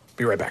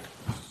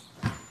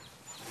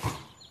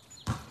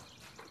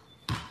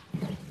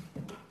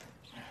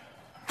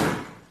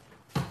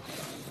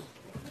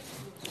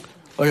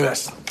 Look at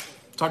this.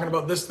 Talking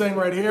about this thing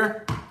right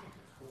here.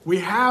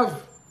 We call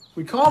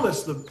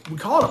it a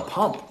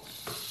pump.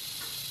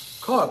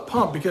 Call it a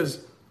pump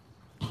because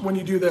when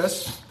you do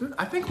this,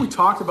 I think we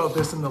talked about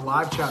this in the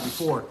live chat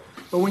before,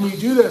 but when you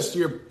do this,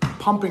 you're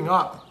pumping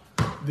up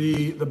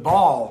the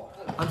ball.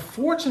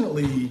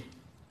 Unfortunately,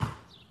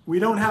 we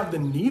don't have the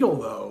needle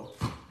though.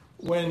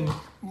 When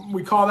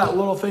we call that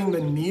little thing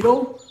the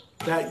needle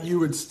that you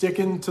would stick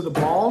into the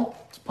ball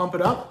to pump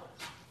it up.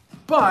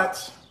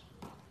 But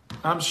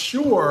I'm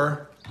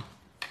sure,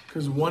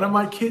 because one of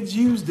my kids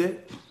used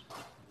it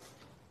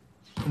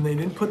and they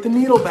didn't put the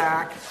needle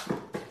back,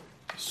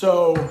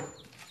 so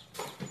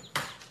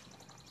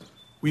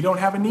we don't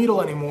have a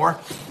needle anymore.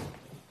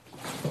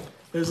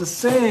 There's a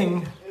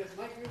saying,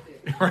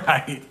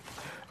 right?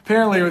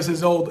 Apparently it was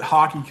his old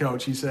hockey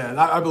coach, he said.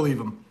 I believe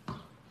him.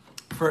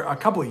 For a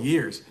couple of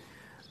years.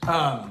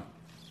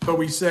 But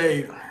we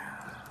say,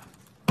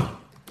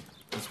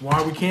 that's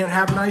why we can't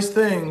have nice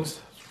things.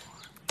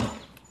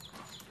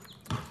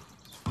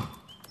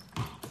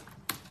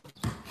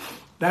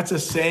 That's a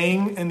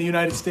saying in the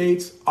United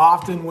States.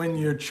 Often when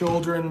your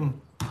children,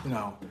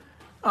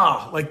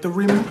 like the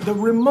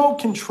remote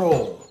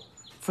control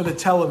for the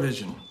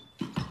television,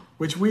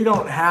 which we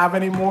don't have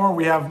anymore.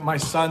 We have my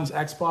son's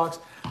Xbox.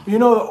 But you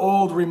know the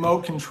old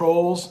remote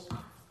controls?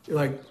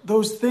 Like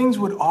those things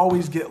would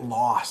always get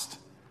lost.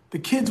 The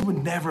kids would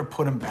never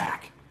put them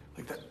back.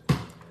 Like that.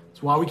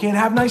 That's why we can't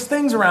have nice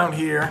things around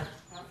here.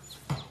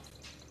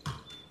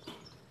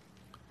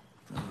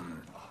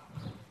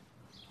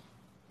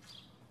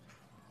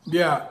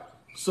 Yeah,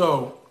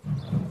 so,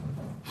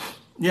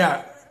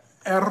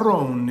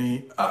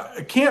 Erroni,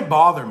 it can't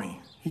bother me.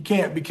 He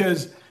can't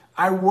because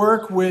I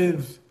work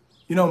with,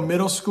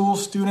 middle school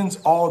students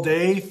all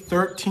day,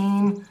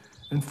 13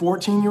 and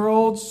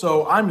 14-year-olds.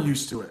 So I'm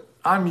used to it.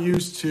 I'm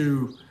used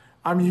to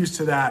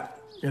that,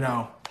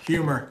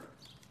 humor.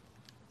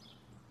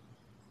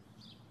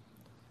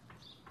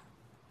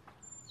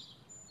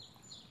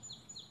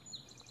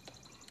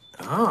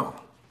 Oh.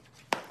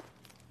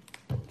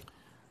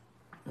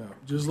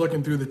 Just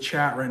looking through the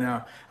chat right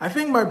now. I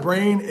think my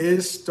brain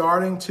is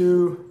starting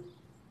to...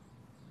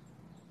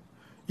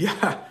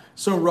 Yeah,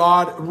 so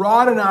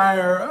Rod and I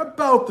are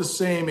about the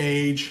same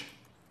age.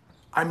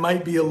 I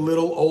might be a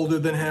little older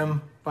than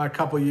him by a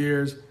couple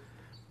years.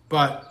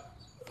 But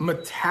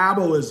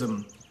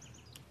metabolism,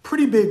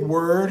 pretty big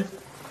word.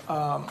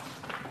 But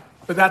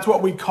that's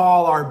what we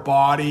call our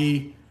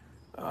body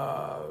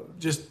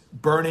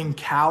just burning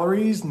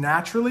calories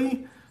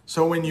naturally.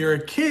 So when you're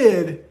a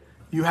kid,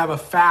 you have a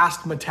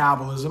fast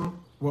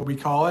metabolism, what we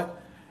call it.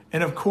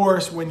 And of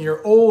course, when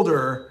you're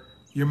older,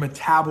 your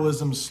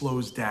metabolism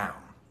slows down.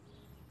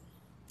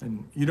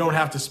 And you don't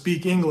have to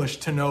speak English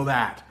to know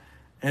that.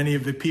 Any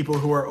of the people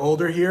who are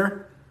older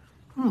here,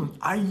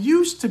 I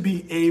used to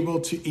be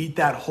able to eat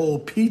that whole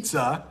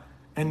pizza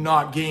and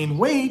not gain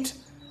weight.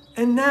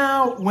 And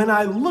now when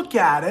I look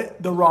at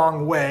it the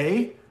wrong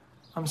way,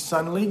 I'm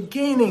suddenly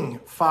gaining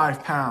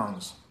 5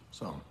 pounds.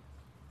 So.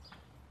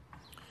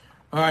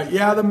 All right,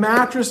 yeah, the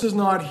mattress is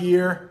not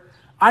here.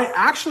 I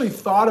actually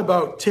thought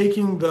about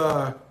taking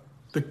the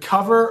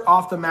cover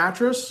off the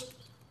mattress.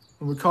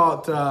 We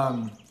call it,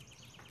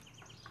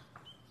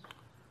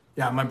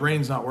 my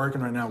brain's not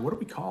working right now. What do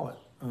we call it?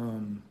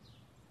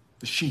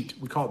 The sheet.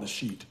 We call it the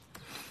sheet.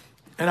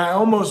 And I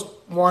almost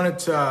wanted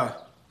to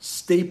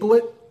staple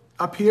it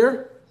up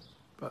here,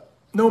 but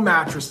no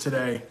mattress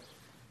today.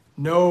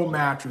 No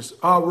mattress.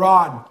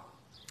 Rod,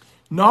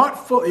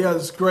 not fully, yeah,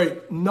 that's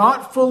great.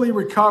 Not fully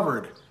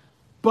recovered.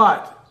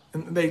 But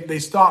they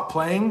stopped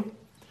playing,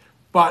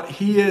 but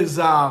he is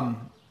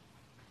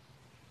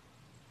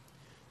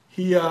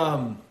he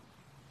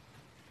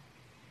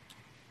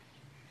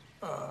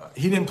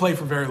didn't play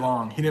for very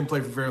long.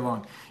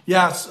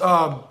 Yes,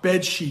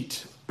 bed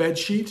sheet.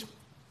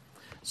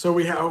 So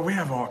we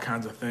have all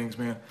kinds of things,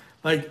 man.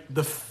 Like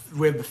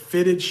we have the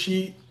fitted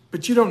sheet,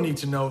 but you don't need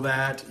to know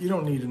that.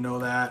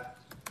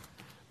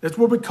 That's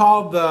what we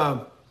call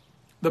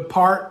the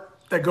part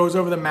that goes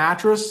over the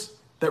mattress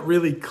that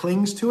really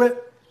clings to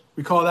it.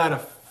 We call that a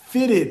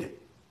fitted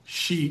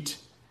sheet.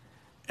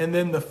 And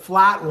then the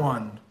flat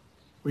one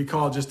we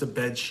call just a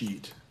bed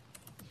sheet.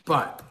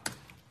 But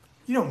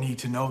you don't need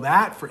to know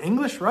that for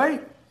English,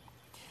 right?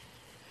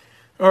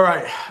 All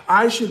right,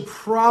 I should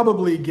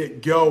probably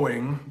get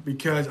going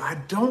because I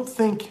don't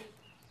think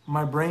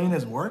my brain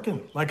is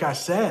working. Like I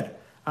said,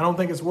 I don't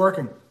think it's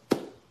working.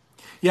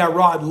 Yeah,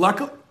 Rod,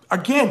 luckily,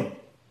 again,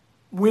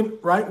 we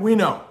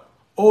know,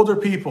 older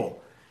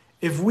people,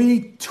 if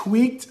we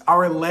tweaked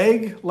our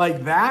leg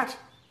like that,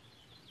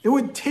 it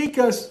would take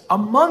us a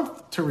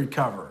month to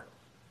recover.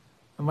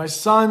 And my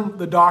son,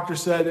 the doctor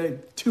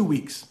said 2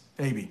 weeks,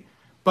 maybe.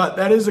 But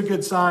that is a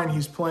good sign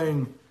he's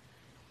playing.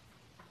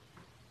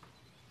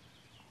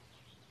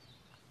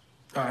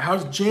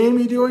 How's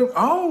Jamie doing?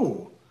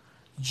 Oh,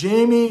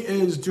 Jamie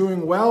is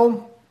doing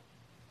well.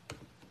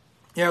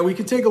 Yeah, we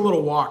could take a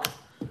little walk.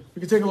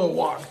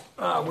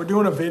 We're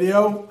doing a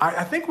video.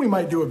 I think we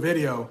might do a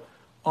video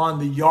on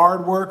the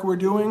yard work we're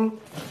doing.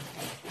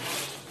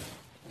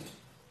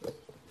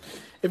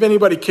 If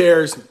anybody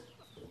cares,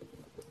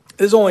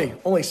 there's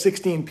only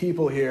 16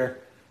 people here.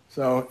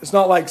 So it's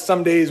not like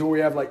some days where we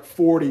have like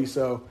 40.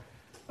 So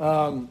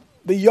the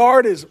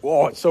yard is,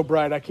 it's so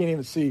bright I can't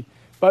even see.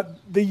 But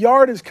the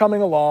yard is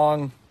coming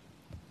along.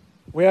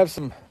 We have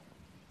some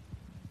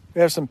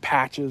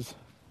patches.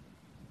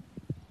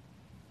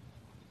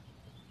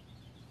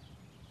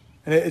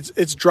 And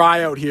it's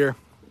dry out here.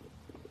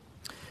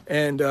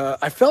 And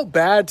I felt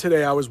bad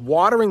today. I was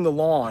watering the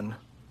lawn.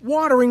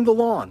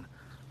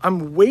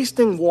 I'm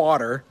wasting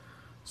water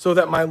so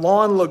that my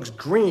lawn looks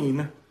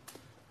green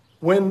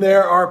when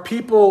there are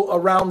people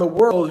around the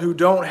world who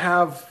don't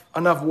have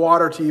enough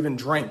water to even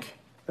drink.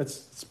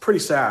 It's pretty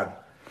sad.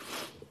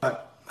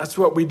 But that's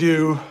what we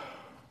do.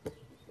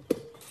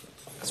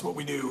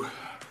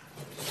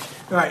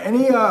 All right,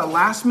 any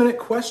last minute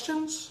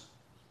questions?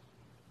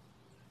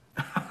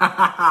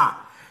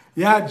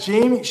 Yeah,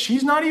 Jamie,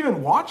 she's not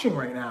even watching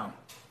right now.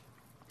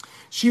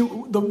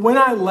 When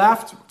I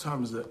left, what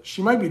time is it?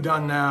 She might be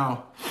done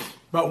now.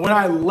 But when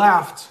I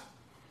left,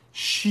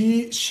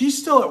 she's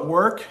still at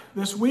work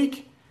this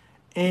week,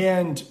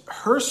 and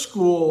her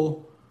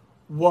school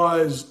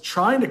was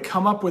trying to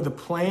come up with a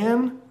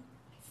plan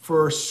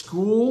for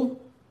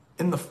school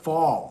in the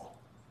fall.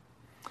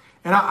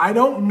 And I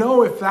don't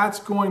know if that's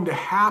going to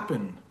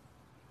happen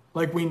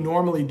like we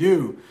normally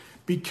do,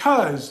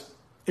 because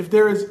if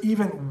there is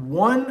even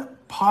one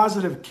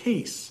positive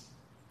case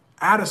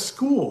at a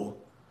school,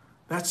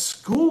 that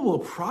school will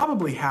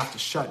probably have to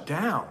shut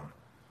down.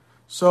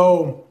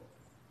 So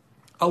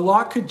a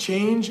lot could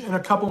change in a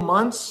couple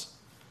months,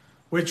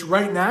 which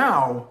right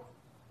now,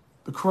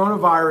 the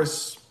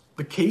coronavirus,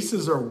 the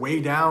cases are way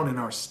down in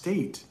our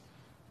state.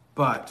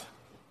 But,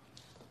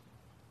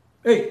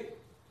 hey,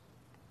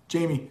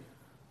 Jamie.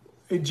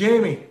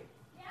 Yeah.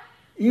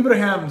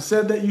 Ibrahim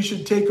said that you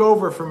should take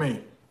over for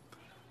me.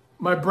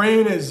 My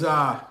brain is,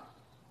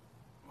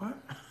 what?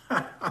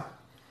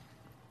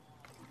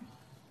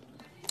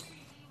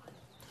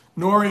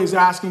 Nori is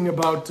asking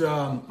about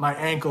my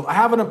ankle. I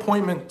have an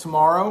appointment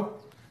tomorrow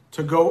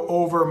to go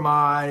over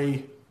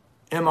my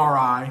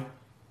MRI.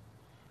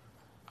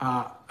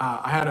 I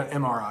had an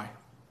MRI.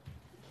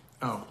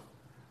 Oh,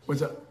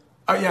 what's up?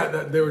 Oh, yeah,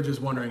 they were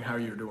just wondering how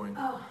you're doing.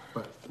 Oh.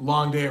 But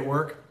long day at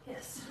work?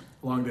 Yes.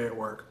 Long day at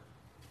work.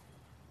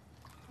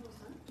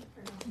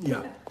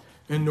 Yeah.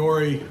 And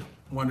Nori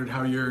wondered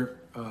how your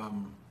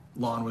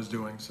lawn was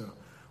doing. So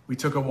we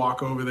took a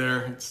walk over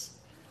there. It's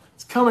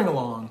coming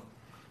along.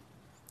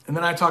 And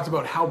then I talked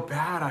about how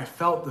bad I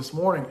felt this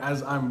morning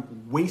as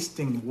I'm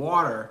wasting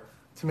water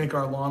to make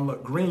our lawn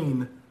look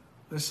green.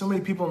 There's so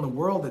many people in the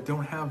world that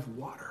don't have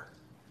water.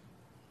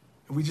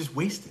 And we just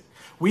waste it.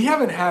 We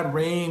haven't had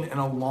rain in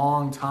a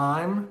long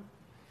time.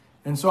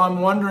 And so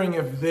I'm wondering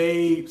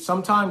if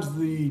sometimes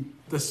the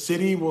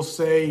city will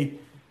say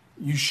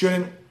you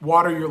shouldn't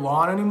water your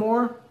lawn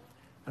anymore.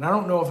 And I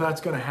don't know if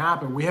that's going to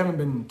happen. We haven't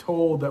been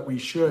told that we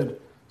should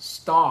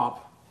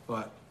stop,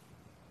 but...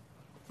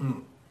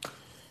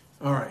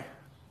 All right.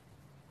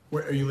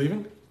 Where are you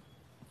leaving?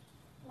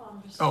 Well,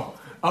 I'm just... Oh,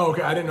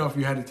 okay. I didn't know if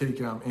you had to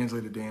take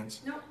Ansley to dance.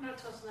 Nope, not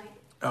till tonight.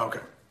 Oh, okay.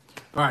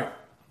 All right.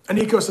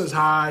 Aniko says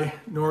hi.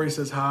 Nori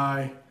says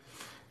hi.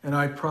 And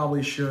I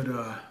probably should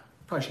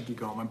keep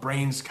going. My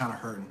brain's kind of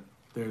hurting.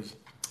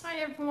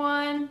 Hi,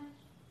 everyone.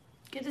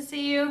 Good to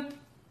see you.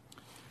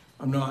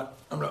 I'm not.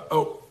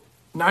 Oh,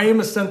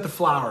 Naima sent the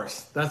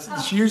flowers.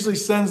 She usually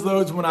sends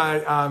those when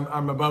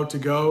I'm about to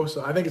go.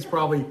 So I think it's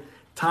probably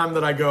time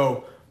that I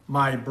go.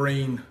 My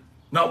brain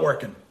not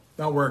working.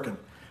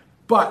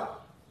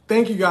 But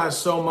thank you guys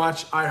so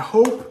much. I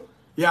hope,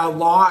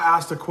 Law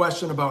asked a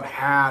question about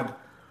had.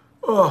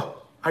 I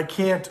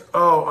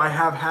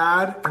have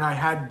had and I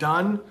had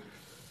done.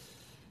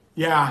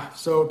 Yeah,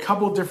 so a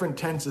couple different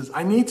tenses.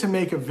 I need to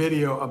make a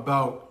video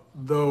about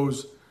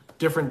those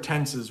different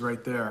tenses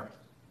right there.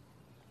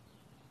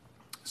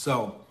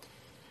 So,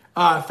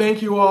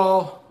 thank you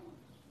all.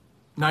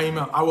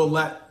 Naima, I will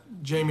let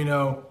Jamie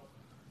know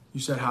you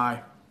said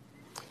hi.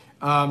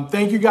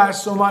 Thank you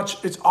guys so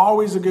much. It's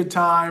always a good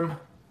time.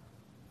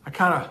 I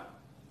kind of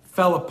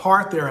fell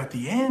apart there at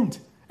the end.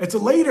 It's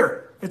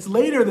later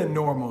than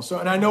normal. So,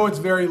 and I know it's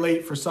very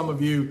late for some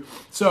of you.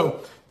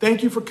 So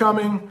thank you for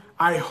coming.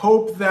 I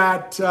hope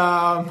that,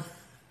 talking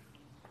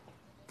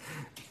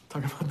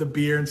about the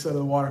beer instead of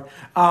the water.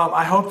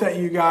 I hope that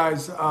you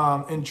guys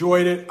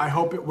enjoyed it. I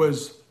hope it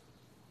was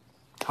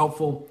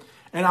helpful.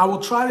 And I will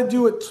try to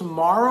do it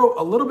tomorrow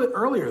a little bit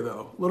earlier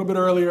though. A little bit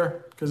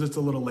earlier because it's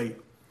a little late.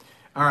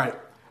 All right.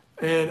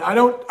 And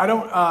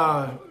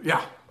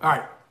yeah. All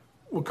right.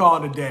 We'll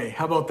call it a day.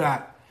 How about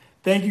that?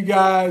 Thank you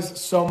guys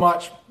so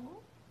much.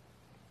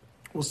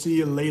 We'll see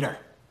you later.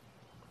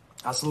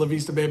 Hasta la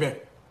vista, baby.